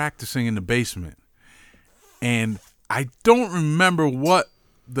were practicing in the basement, and I don't remember what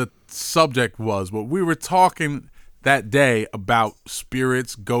the subject was, but we were talking that day about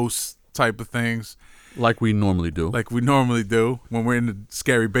spirits, ghosts type of things, like we normally do. like we normally do when we're in the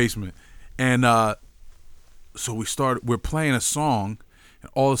scary basement. And so we're playing a song,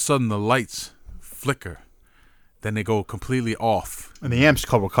 and all of a sudden the lights flicker. Then they go completely off. And the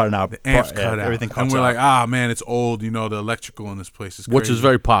amps were cutting out. The amps Yeah, cut out. Everything cuts and we're out. like, ah, man, it's old. You know, the electrical in this place is crazy. which is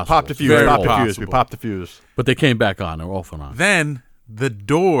very possible. Popped the fuse. Very Popped the fuse. possible. We popped the fuse. But they came back on. They're off and on. Then the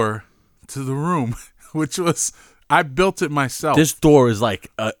door to the room, which was, I built it myself. This door is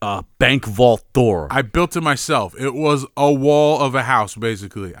like a bank vault door. I built it myself. It was a wall of a house,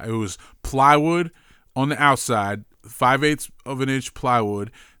 basically. It was plywood on the outside, 5/8 of an inch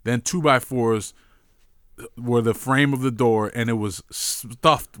plywood, then 2x4s were the frame of the door, and it was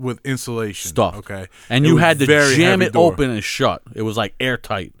stuffed with insulation. Stuff. Okay. And It you was had to very jam heavy it door. open and shut. It was like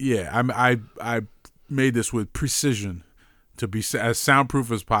airtight. Yeah, I made this with precision to be as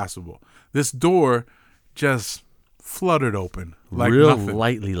soundproof as possible. This door just fluttered open like Real nothing.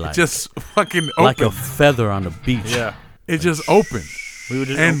 lightly It like. just fucking opened. Like a feather on the beach. Yeah. It just opened. We were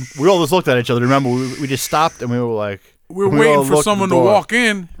just, And- we all just looked at each other. Remember, we just stopped and we were like, We're we all waiting for looked at someone the to door. walk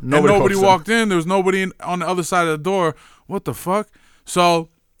in, Nobody and nobody walks in. walked in. There was nobody on the other side of the door. What the fuck? So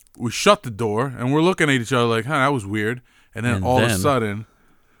we shut the door, and we're looking at each other like, huh, that was weird. And then And all of a then- sudden,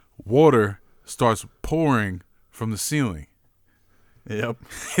 water starts pouring from the ceiling. Yep.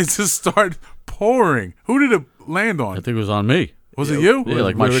 It just started pouring. Who did it land I on? think it was on me. Was it you? Yeah,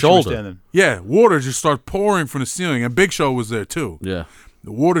 like Where my Richard was shoulder. standing. Yeah, water just started pouring from the ceiling, and Big Show was there too. Yeah.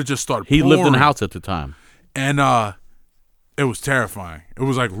 The water just started He pouring. lived in the house at the time. And it was terrifying. It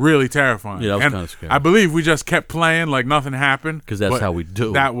was like really terrifying. Yeah, that was And kinda scary. I believe we just kept playing like nothing happened. 'Cause that's but how we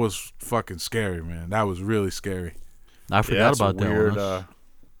do. That was fucking scary, man. That was really scary. I Yeah, forgot that's about a that weird, one.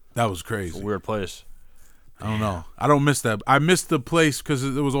 That was crazy. weird place. I don't know. I don't miss that. I missed the place because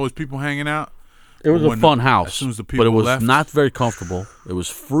there was always people hanging out. It was a when- fun as house. soon as the but people it was left. not very comfortable. It was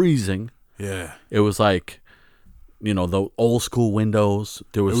freezing. Yeah. It was like, the old school windows.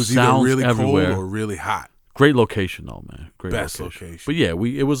 There was, It was either sounds really everywhere. cold or really hot. Great location though, man. Great Best location. But yeah,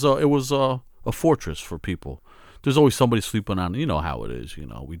 it was a fortress for people. There's always somebody sleeping on. You know how it is.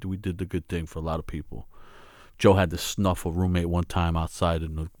 We did the good thing for a lot of people. Joe had to snuff a roommate one time outside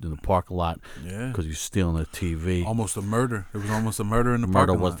in the parking lot Yeah. because he's stealing a TV. Almost a murder. There was almost a murder in the Murder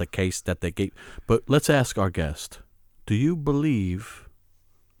parking was lot. the case that they gave. But let's ask our guest: do you believe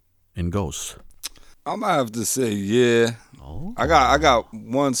in ghosts? I'm gonna have to say, yeah. Oh, I got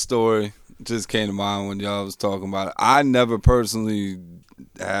one story just came to mind when y'all was talking about it. I never personally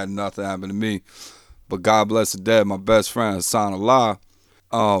had nothing happen to me, but God bless the dead. My best friend Hassan Allah.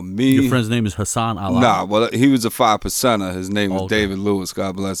 your friend's name is Hassan Allah. Nah, well, he was a 5%er. His name was Okay. David Lewis.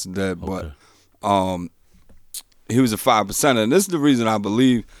 God bless the dead. Okay. But he was a 5%er, and this is the reason I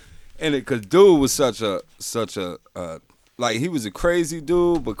believe in it. Cause dude was such a like he was a crazy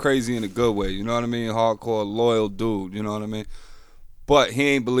dude, but crazy in a good way. You know what I mean? Hardcore, loyal dude. You know what I mean? but he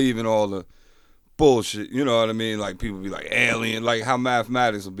ain't believing all the bullshit. You know what I mean? Like people be like alien, like how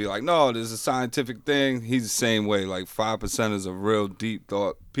mathematics will be like, no, there's a scientific thing. He's the same way. Like 5%ers are real deep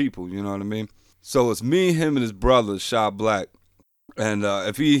thought people. You know what I mean? So it's me, him, and his brother, Shot Black. And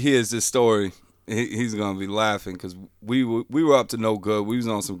if he hears this story, he's gonna be laughing because we were up to no good. We was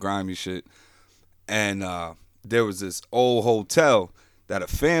on some grimy shit, and there was this old hotel that a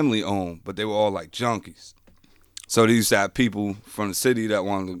family owned, but they were all like junkies. So they used to have people from the city that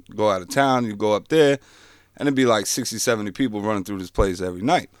wanted to go out of town. You go up there, and it'd be like 60, 70 people running through this place every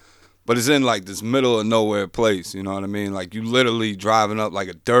night. But it's in like this middle of nowhere place, you know what I mean? Like you literally driving up like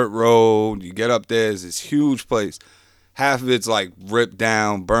a dirt road. You get up there, it's this huge place. Half of it's like ripped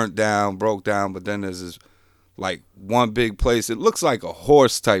down, burnt down, broke down, but then there's this like one big place. It looks like a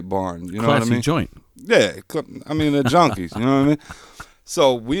horse type barn, you know what I mean? Joint. Yeah, I mean they're junkies, you know what I mean?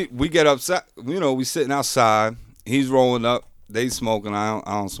 So we get upset, you know, we sitting outside. He's rolling up, they smoking. I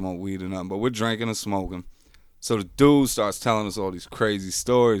don't smoke weed or nothing, but we're drinking and smoking. So the dude starts telling us all these crazy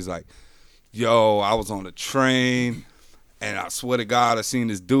stories like, yo, I was on a train. And I swear to God, I seen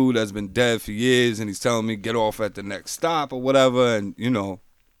this dude that's been dead for years, and he's telling me get off at the next stop or whatever. And, you know,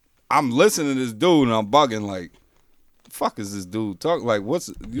 I'm listening to this dude, and I'm bugging like, the fuck is this dude talking? Like,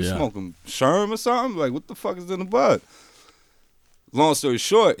 you smoking Sherm or something? Like, what the fuck is in the bud? Long story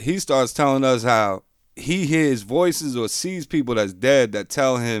short, he starts telling us how he hears voices or sees people that's dead that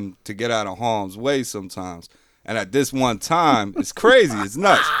tell him to get out of harm's way sometimes. And at this one time, it's crazy. It's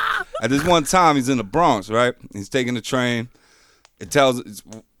nuts. At this one time, he's in the Bronx, right? He's taking the train.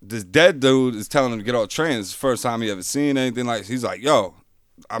 This dead dude is telling him to get off the train. It's the first time he ever seen anything like this. He's like, yo,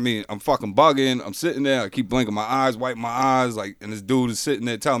 I mean, I'm fucking bugging. I'm sitting there. I keep blinking my eyes, wiping my eyes. Like, and this dude is sitting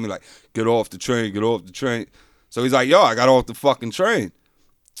there telling me, like, get off the train, get off the train. So he's like, yo, I got off the fucking train.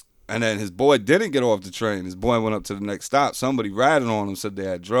 And then his boy didn't get off the train. His boy went up to the next stop. Somebody ratted on him, said they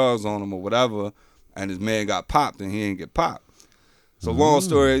had drugs on him or whatever. And his man got popped and he didn't get popped. So long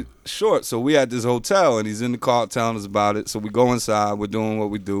story short, so we at this hotel and he's in the car telling us about it. So we go inside, we're doing what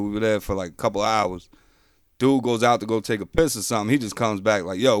we do. We were there for like a couple of hours. Dude goes out to go take a piss or something. He just comes back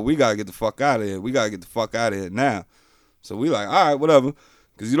like, yo, we got to get the fuck out of here. We got to get the fuck out of here now. So we like, all right, whatever.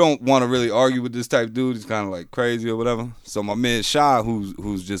 Because you don't want to really argue with this type of dude. He's kind of like crazy or whatever. So my man Shy,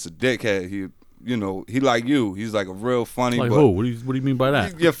 who's just a dickhead, he like you. He's like a real funny. Like but who? What do you mean by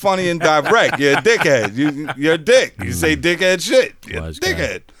that? You're funny and direct. You're a dickhead. You're a dick. You say dickhead shit. You're a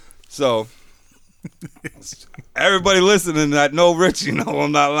dickhead. So everybody listening that know Richie know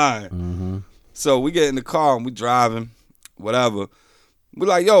I'm not lying. Mm-hmm. So we get in the car and we driving, whatever. We're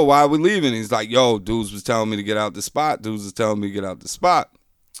like, yo, why are we leaving? He's like, yo, dudes was telling me to get out the spot. Dudes was telling me to get out the spot.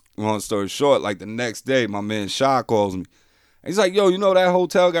 Long story short, like the next day, my man Shaw calls me. He's like, yo, you know that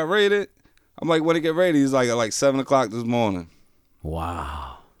hotel got raided? I'm like, when it get raided? He's like, at like 7 o'clock this morning.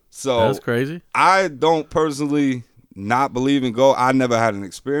 Wow. So that's crazy. I don't personally not believe in ghosts. I never had an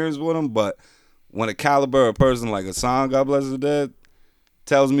experience with them, but when a caliber of person like Hassan, God bless his dead,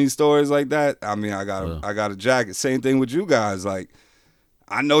 tells me stories like that, I mean, I got a jacket. Same thing with you guys. Like,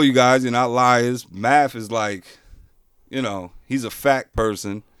 I know you guys, you're not liars. Math is like, you know, he's a fact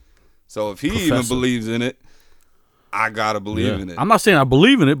person. So if he even believes in it, I gotta believe in it. I'm not saying I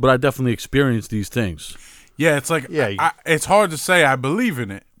believe in it, but I definitely experience these things. Yeah, it's like it's hard to say I believe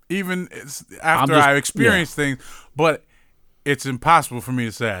in it, even after I experience things. But it's impossible for me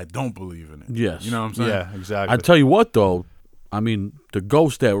to say I don't believe in it. Yes, you know what I'm saying? Yeah, exactly. I tell you what, though, I mean, the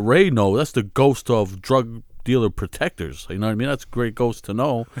ghost that Ray knows, that's the ghost of drug dealer protectors. You know what I mean? That's a great ghost to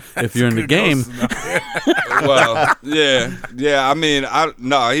know if you're in the game. Well, yeah. I mean,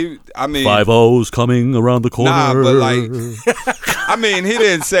 5-0's coming around the corner. Nah, but like, I mean, he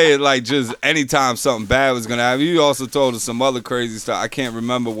didn't say it like just anytime something bad was gonna happen. He also told us some other crazy stuff. I can't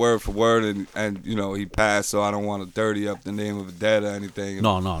remember word for word, and you know he passed, so I don't want to dirty up the name of a dead or anything.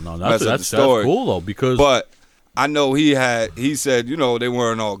 No. That's cool though, because. But I know he said, you know, they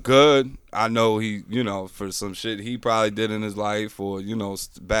weren't all good. I know he, you know, for some shit he probably did in his life or, you know,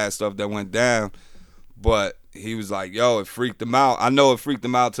 bad stuff that went down. But he was like, yo, it freaked him out. I know it freaked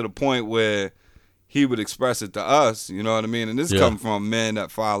him out to the point where he would express it to us, you know what I mean? And this comes from men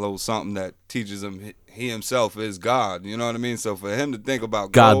that follow something that teaches him he himself is God, you know what I mean? So for him to think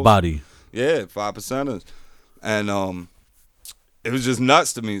about God ghosts, body. Yeah, 5%ers. And it was just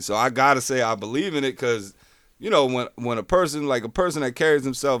nuts to me. So I got to say I believe in it because, you know, when a person that carries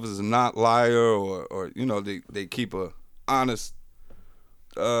himself as a not liar or you know, they keep a honest,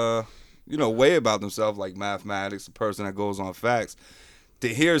 you know, way about themselves, like mathematics, a person that goes on facts,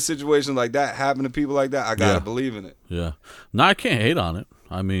 to hear a situation like that happen to people like that, I got to believe in it. Yeah. No, I can't hate on it.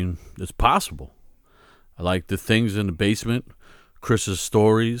 I mean, it's possible. Like the things in the basement Chris's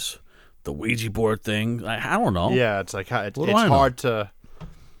stories, the Ouija board thing. I don't know. Yeah, it's like it's What do I know? hard to.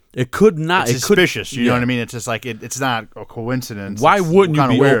 It could not. It's It could, suspicious. You know yeah. what I mean? It's just like it's not a coincidence. Why It's wouldn't you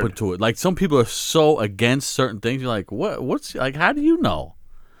kinda be weird. open to it? Like some people are so against certain things. You're like, what's like? How do you know?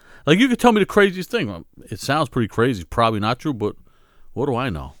 Like you could tell me the craziest thing. It sounds pretty crazy. Probably not true, but what do I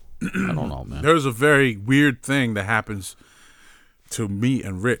know? I don't know, man. There's a very weird thing that happens to me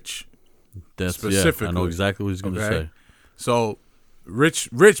and Rich. That's specifically, I know exactly what he's going to okay? say. So Rich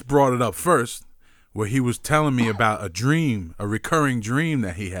brought it up first, where he was telling me about a recurring dream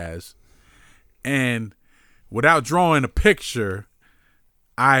that he has, and without drawing a picture,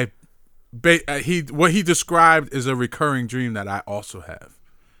 what he described is a recurring dream that I also have,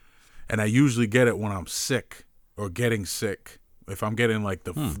 and I usually get it when I'm sick or getting sick. If I'm getting like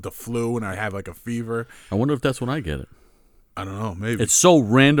the flu and I have like a fever, I wonder if that's when I get it. I don't know, maybe. It's so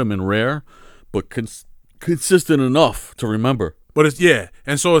random and rare, but consistent enough to remember. But it's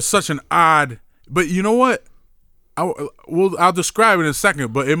and so it's such an odd. But you know what? I'll describe it in a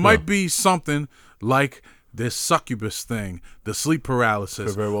second. But it might be something like this succubus thing, the sleep paralysis,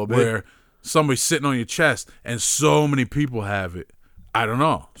 Could very well be. where somebody's sitting on your chest and so many people have it. I don't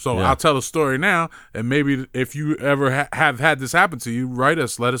know. So Yeah. I'll tell the story now, and maybe if you ever have had this happen to you, write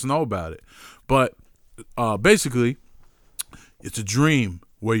us, let us know about it. But basically, it's a dream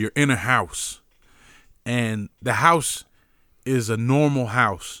where you're in a house, and the house is a normal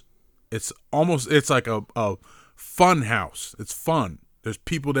house. It's like a fun house. It's fun. There's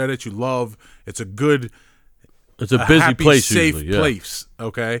people there that you love. It's a good, It's a busy happy, place safe usually. Yeah. place.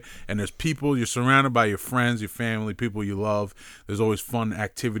 Okay, and there's people. You're surrounded by your friends, your family, people you love. There's always fun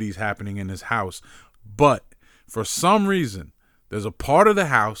activities happening in this house. But for some reason, there's a part of the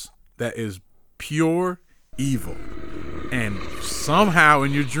house that is pure evil, and somehow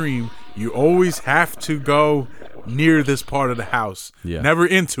in your dream, you always have to go near this part of the house. Yeah. Never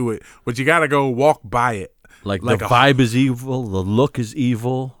into it, but you got to go walk by it. Like the vibe is evil, the look is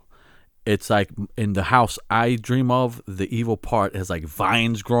evil. It's like in the house I dream of, the evil part has like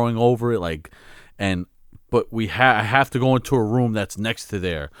vines growing over it, but I have to go into a room that's next to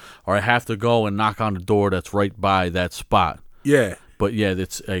there, or I have to go and knock on the door that's right by that spot. Yeah. But yeah,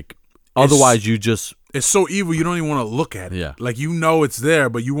 it's like otherwise you just It's so evil you don't even want to look at it. Yeah. Like you know it's there,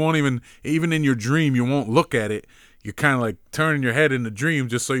 but you won't even in your dream you won't look at it. You're kind of like turning your head in the dream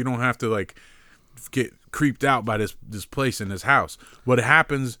just so you don't have to like get creeped out by this place in this house. What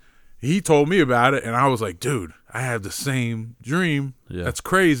happens, he told me about it and I was like, dude, I have the same dream. Yeah. That's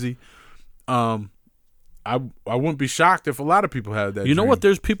crazy. I wouldn't be shocked if a lot of people have that. You know dream. what?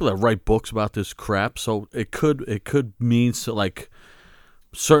 There's people that write books about this crap, so it could mean so like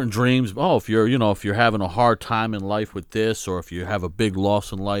certain dreams. Oh, if you're having a hard time in life with this, or if you have a big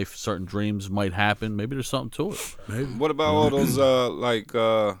loss in life, certain dreams might happen. Maybe there's something to it. Maybe. What about all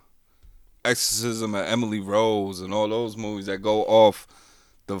those Exorcism of Emily Rose and all those movies that go off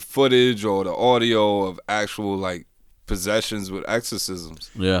the footage or the audio of actual like possessions with exorcisms?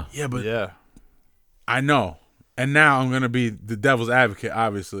 Yeah. Yeah, but Yeah. I know. And now I'm going to be the devil's advocate,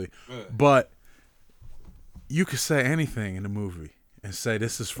 obviously. But you could say anything in the movie and say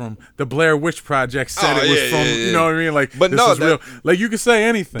this is from the Blair Witch Project said Oh, it was yeah, from, yeah, yeah. you know what I mean? Like, But this no, is real. Like, you could say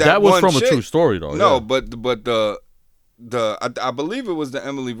anything. That was one from a chick- true story, though. No, yeah. but I believe it was the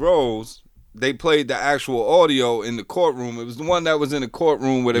Emily Rose. They played the actual audio in the courtroom. It was the one that was in the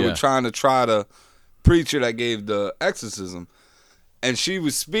courtroom where they were trying to preacher that gave the exorcism, and she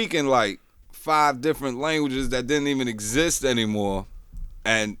was speaking like 5 different languages that didn't even exist anymore.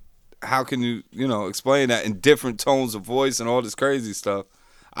 And how can you explain that in different tones of voice and all this crazy stuff?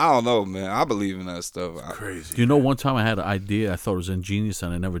 I don't know, man. I believe in that stuff. Crazy. You know, one time I had an idea. I thought it was ingenious,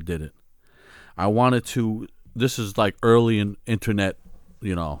 and I never did it. I wanted to. This is like early in internet,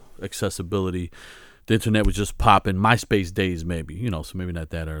 accessibility. The internet was just popping. MySpace days, maybe. So maybe not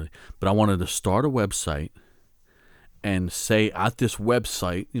that early. But I wanted to start a website and say at this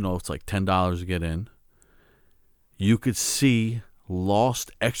website, it's like $10 to get in. You could see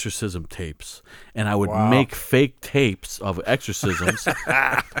lost exorcism tapes, and I would make fake tapes of exorcisms,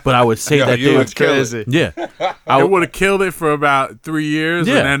 but I would say that you they would kill it. Crazy. yeah. I would have killed it for about 3 years,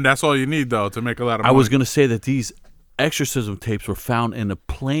 Yeah. and then that's all you need, though, to make a lot of money. I was going to say that these exorcism tapes were found in a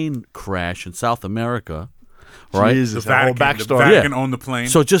plane crash in South America, right? Jesus, the that whole Vatican, backstory. the Vatican owned the plane.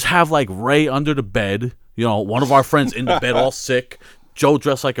 So just have like Ray under the bed, one of our friends in the bed all sick, Joe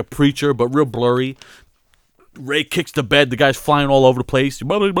dressed like a preacher but real blurry, Ray kicks the bed. The guy's flying all over the place.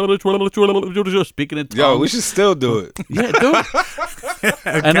 Speaking in tongues. Yo, we should still do it. Yeah, dude.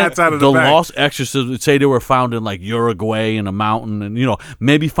 And Cat's out of the the bag. lost exorcists would say they were found in like Uruguay in a mountain, and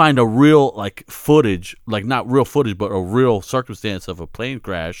maybe find a real like footage, like not real footage, but a real circumstance of a plane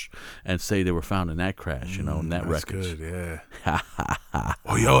crash, and say they were found in that crash, in that That's wreckage. good, yeah.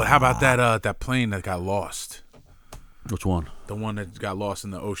 Oh, yo, how about that plane that got lost? Which one? The one that got lost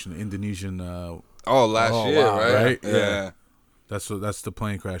in the ocean, the Indonesian. Last year, wow, right? right? Yeah. That's the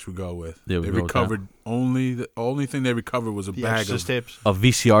plane crash we go with. Yeah, we they go with recovered the only thing they recovered was a The bag Exorcist of tapes. Of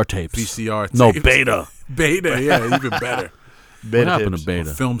VCR tapes. VCR tapes. No, Beta. Beta, yeah, even better. What Beta happened tapes. to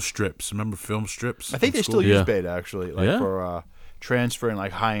Beta? Film strips. Remember film strips? I think from they school? still use Yeah. Beta actually, like Yeah? for transferring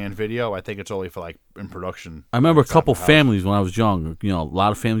like high-end video. I think it's only for like in production. I remember a Inside couple the house. families when I was young. A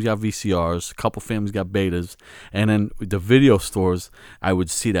lot of families got VCRs. A couple families got Betas, and then the video stores, I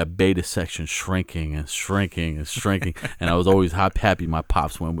would see that Beta section shrinking and shrinking and shrinking, and I was always happy my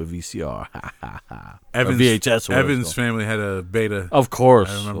pops went with VCR. Evans, VHS or whatever Evans it's family had a Beta. Of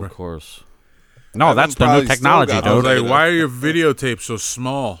course, I remember. of course. No, Evan that's the probably new still technology, got I was dude. those. like, why are your videotapes so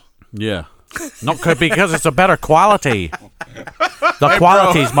small? Yeah. No, because it's a better quality. The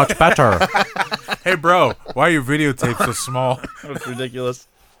quality's much better. Hey, bro, why are your videotapes so small? That's ridiculous.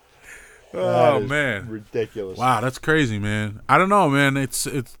 Oh, That is man. ridiculous. Wow, that's crazy, man. I don't know, man. It's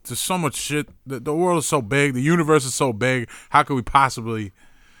there's so much shit. The world is so big. The universe is so big. How could we possibly,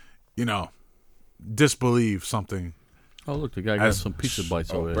 disbelieve something? Oh, look, the guy got As- some pizza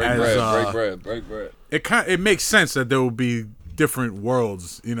bites over Break there. As, break bread. It makes sense that there will be different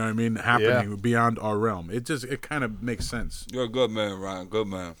worlds. You know what I mean? Happening beyond our realm. It kind of makes sense. You're a good man, Ryan. Good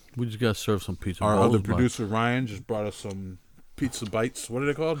man. We just got to serve some pizza. Our bowls, other but- producer Ryan just brought us some pizza bites. What are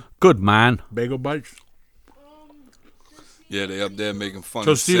they called? Good man. Bagel bites. Yeah, they up there making funny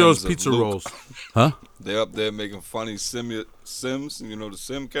Tostitos Sims of pizza Luke. rolls. Huh? They up there making funny Sims. You know the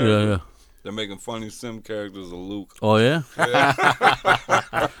Sim Yeah, character? yeah. They're making funny Sim characters of Luke. Oh, yeah?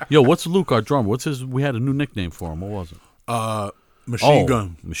 Yo, what's Luke, our drummer? We had a new nickname for him. What was it? Machine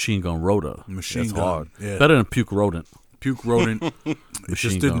gun. Machine Gun Rhoda. Machine That's gun, hard. yeah. Better than Puke Rodent. Puke rodent. It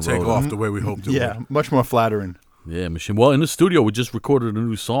Machine just didn't gun take roller. off the way we hoped it Yeah, would. much more flattering. Yeah, Machine. Well, in the studio, we just recorded a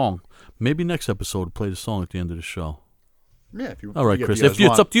new song. Maybe next episode we'll play the song at the end of the show. Yeah, if you. All right, if Chris. you guys It's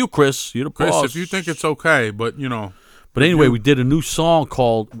want. up to you, Chris. You're the Chris, boss. if you think it's okay, but But anyway, we did a new song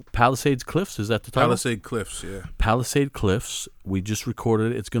called Palisades Cliffs. Is that the title? Palisade Cliffs, yeah. Palisade Cliffs. We just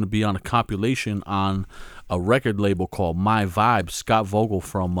recorded it. It's going to be on a compilation on a record label called My Vibe. Scott Vogel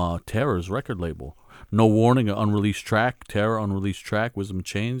from Terror's record label. No Warning, an unreleased track. Terror, unreleased track. Wisdom and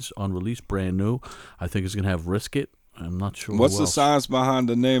Chains, unreleased, brand new. I think it's going to have Risk It. I'm not sure. What's who the else. science behind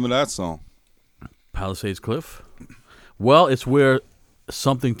the name of that song? Palisades Cliff? Well, it's where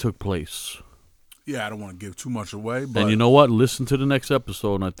something took place. Yeah, I don't want to give too much away, but And you know what? Listen to the next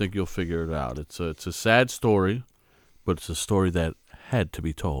episode, and I think you'll figure it out. It's a sad story, but it's a story that had to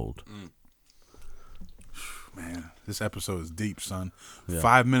be told. man, this episode is deep, son. Yeah.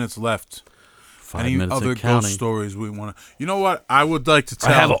 5 minutes left. 5 Any minutes other and ghost counting. stories we want to? You know what? I would like to tell.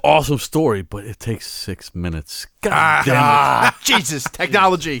 I have an awesome story, but it takes 6 minutes. God damn it. Jesus,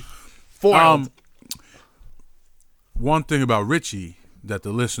 technology. Foiled. One thing about Richie that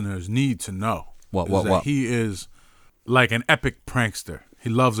the listeners need to know What, is what, that what? he is like an epic prankster. He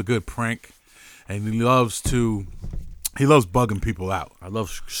loves a good prank, and he loves bugging people out. I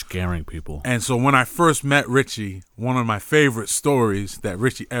love scaring people. And so when I first met Richie, one of my favorite stories that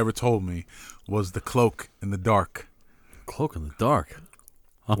Richie ever told me was the cloak in the dark. Cloak in the dark.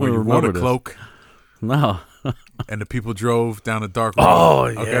 I Where don't you wore remember the this. cloak No. and the people drove down a dark road. Oh,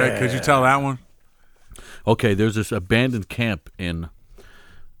 Okay, could you tell that one? Okay, there's this abandoned camp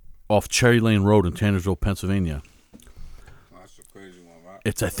off Cherry Lane Road in Tannersville, Pennsylvania. That's a crazy one,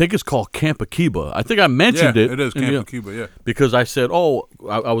 right? I think it's called Camp Akiba. I think I mentioned Yeah, it. it is in Camp the- Cuba, yeah. Because I said,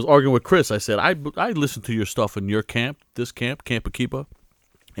 I was arguing with Chris. I said, I listened to your stuff in your camp, this camp, Camp Akiba.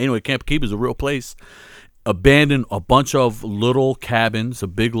 Anyway, Camp Akiba is a real place. Abandoned, a bunch of little cabins, a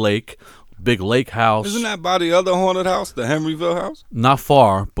big lake house. Isn't that by the other haunted house, the Henryville house? Not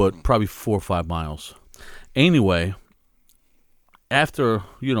far, but probably 4 or 5 miles. Anyway, after,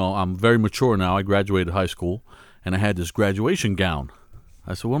 I'm very mature now. I graduated high school, and I had this graduation gown.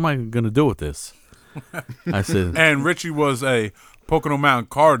 I said, what am I going to do with this? I said, And Richie was a Pocono Mountain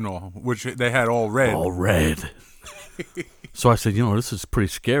Cardinal, which they had all red. all red. So I said, this is pretty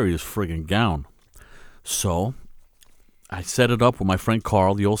scary, this friggin' gown. So I set it up with my friend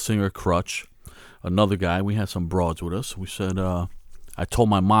Carl, the old singer of Crutch, another guy. We had some broads with us. We said, I told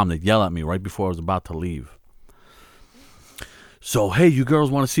my mom to yell at me right before I was about to leave. So, hey, you girls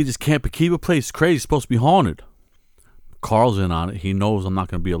want to see this Camp Akiva place? It's crazy. It's supposed to be haunted. Carl's in on it. He knows I'm not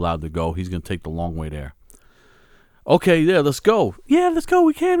going to be allowed to go. He's going to take the long way there. Okay, yeah, let's go. Yeah, let's go.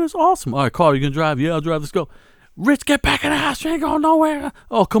 We can. It's awesome. All right, Carl, you going to drive? Yeah, I'll drive. Let's go. Rich, get back in the house. You ain't going nowhere.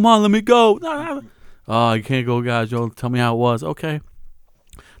 Oh, come on. Let me go. No. Oh, you can't go, guys. Yo, tell me how it was. Okay.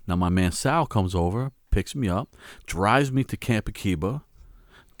 Now, my man Sal comes over, picks me up, drives me to Camp Akiva,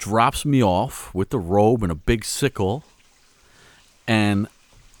 drops me off with the robe and a big sickle, and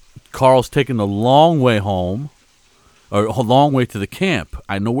Carl's taking the long way home, or a long way to the camp.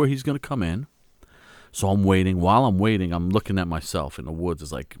 I know where he's going to come in, so I'm waiting. While I'm waiting, I'm looking at myself in the woods.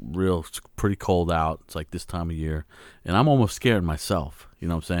 It's like it's pretty cold out. It's like this time of year, and I'm almost scared myself. You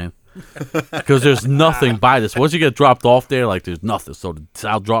know what I'm saying? Because there's nothing by this. Once you get dropped off there, like there's nothing. So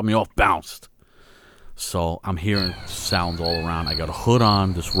Sal dropped me off, bounced. So I'm hearing sounds all around. I got a hood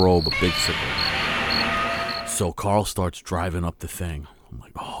on, this robe, a big sickle. So Carl starts driving up the thing. I'm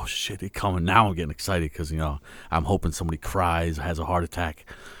like, oh shit, he's coming. Now I'm getting excited because, I'm hoping somebody cries, has a heart attack.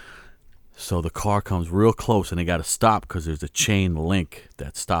 So the car comes real close and they got to stop because there's a chain link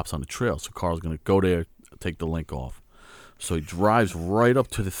that stops on the trail. So Carl's going to go there, take the link off. So he drives right up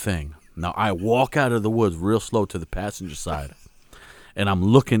to the thing. Now, I walk out of the woods real slow to the passenger side. And I'm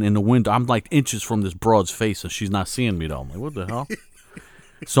looking in the window. I'm like inches from this broad's face, and she's not seeing me, though. I'm like, what the hell?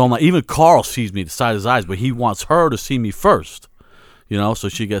 So I'm like, even Carl sees me, the side of his eyes, but he wants her to see me first. So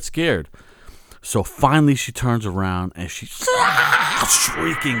she gets scared. So finally she turns around, and she's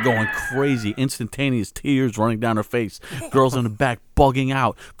shrieking, going crazy, instantaneous tears running down her face. Girls in the back bugging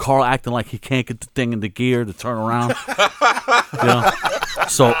out. Carl acting like he can't get the thing into gear to turn around.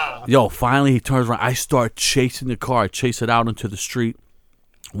 So, finally he turns around. I start chasing the car. I chase it out into the street.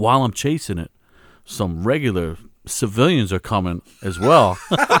 While I'm chasing it, some regular civilians are coming as well.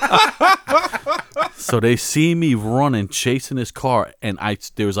 So they see me running, chasing this car, and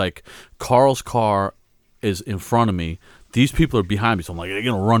there's like Carl's car is in front of me. These people are behind me, so I'm like, they're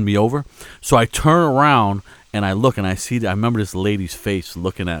gonna run me over. So I turn around and I look and I remember this lady's face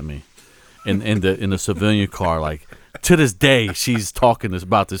looking at me in the civilian car. Like to this day, she's talking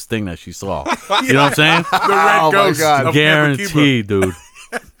about this thing that she saw. You know what I'm saying? The red ghost. my God. Of Guaranteed, dude.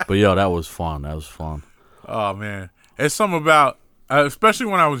 But that was fun. That was fun. Oh man, it's something about, especially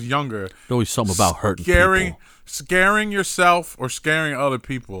when I was younger. There's always something about hurting people. Scaring yourself or scaring other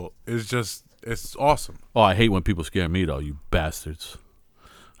people is just, it's awesome. Oh, I hate when people scare me, though, you bastards.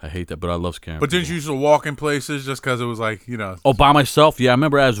 I hate that, but I love scaring But people. didn't you used to walk in places just because it was like, Oh, by myself? Yeah, I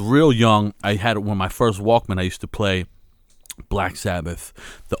remember as real young, I had when my first Walkman, I used to play Black Sabbath,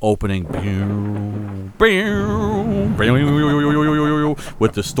 the opening,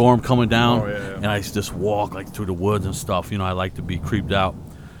 with the storm coming down, and I used to just walk like through the woods and stuff. I like to be creeped out.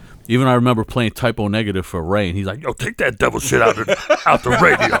 Even I remember playing Typo Negative for Ray, and he's like, "Yo, take that devil shit out the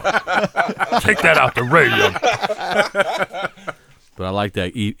radio. Take that out the radio." But I like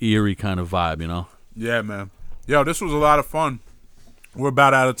that eerie kind of vibe, Yeah, man. Yo, this was a lot of fun. We're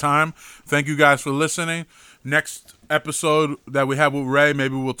about out of time. Thank you guys for listening. Next episode that we have with Ray,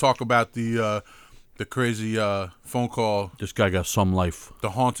 maybe we'll talk about the crazy phone call. This guy got some life.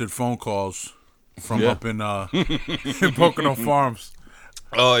 The haunted phone calls from up in Pocono Farms.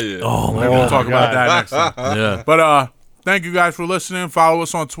 Oh yeah. Oh, Maybe we'll talk about that next time. Yeah. But thank you guys for listening. Follow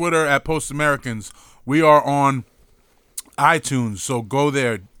us on Twitter at Post Americans. We are on iTunes, so go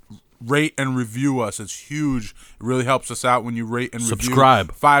there, rate and review us. It's huge. It really helps us out when you rate and review.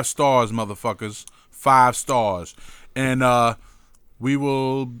 Subscribe. 5 stars, motherfuckers. 5 stars. And we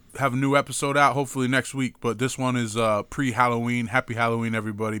will have a new episode out hopefully next week. But this one is pre-Halloween. Happy Halloween,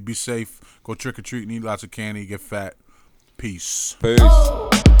 everybody. Be safe. Go trick or treat and eat lots of candy. Get fat. Peace. Peace.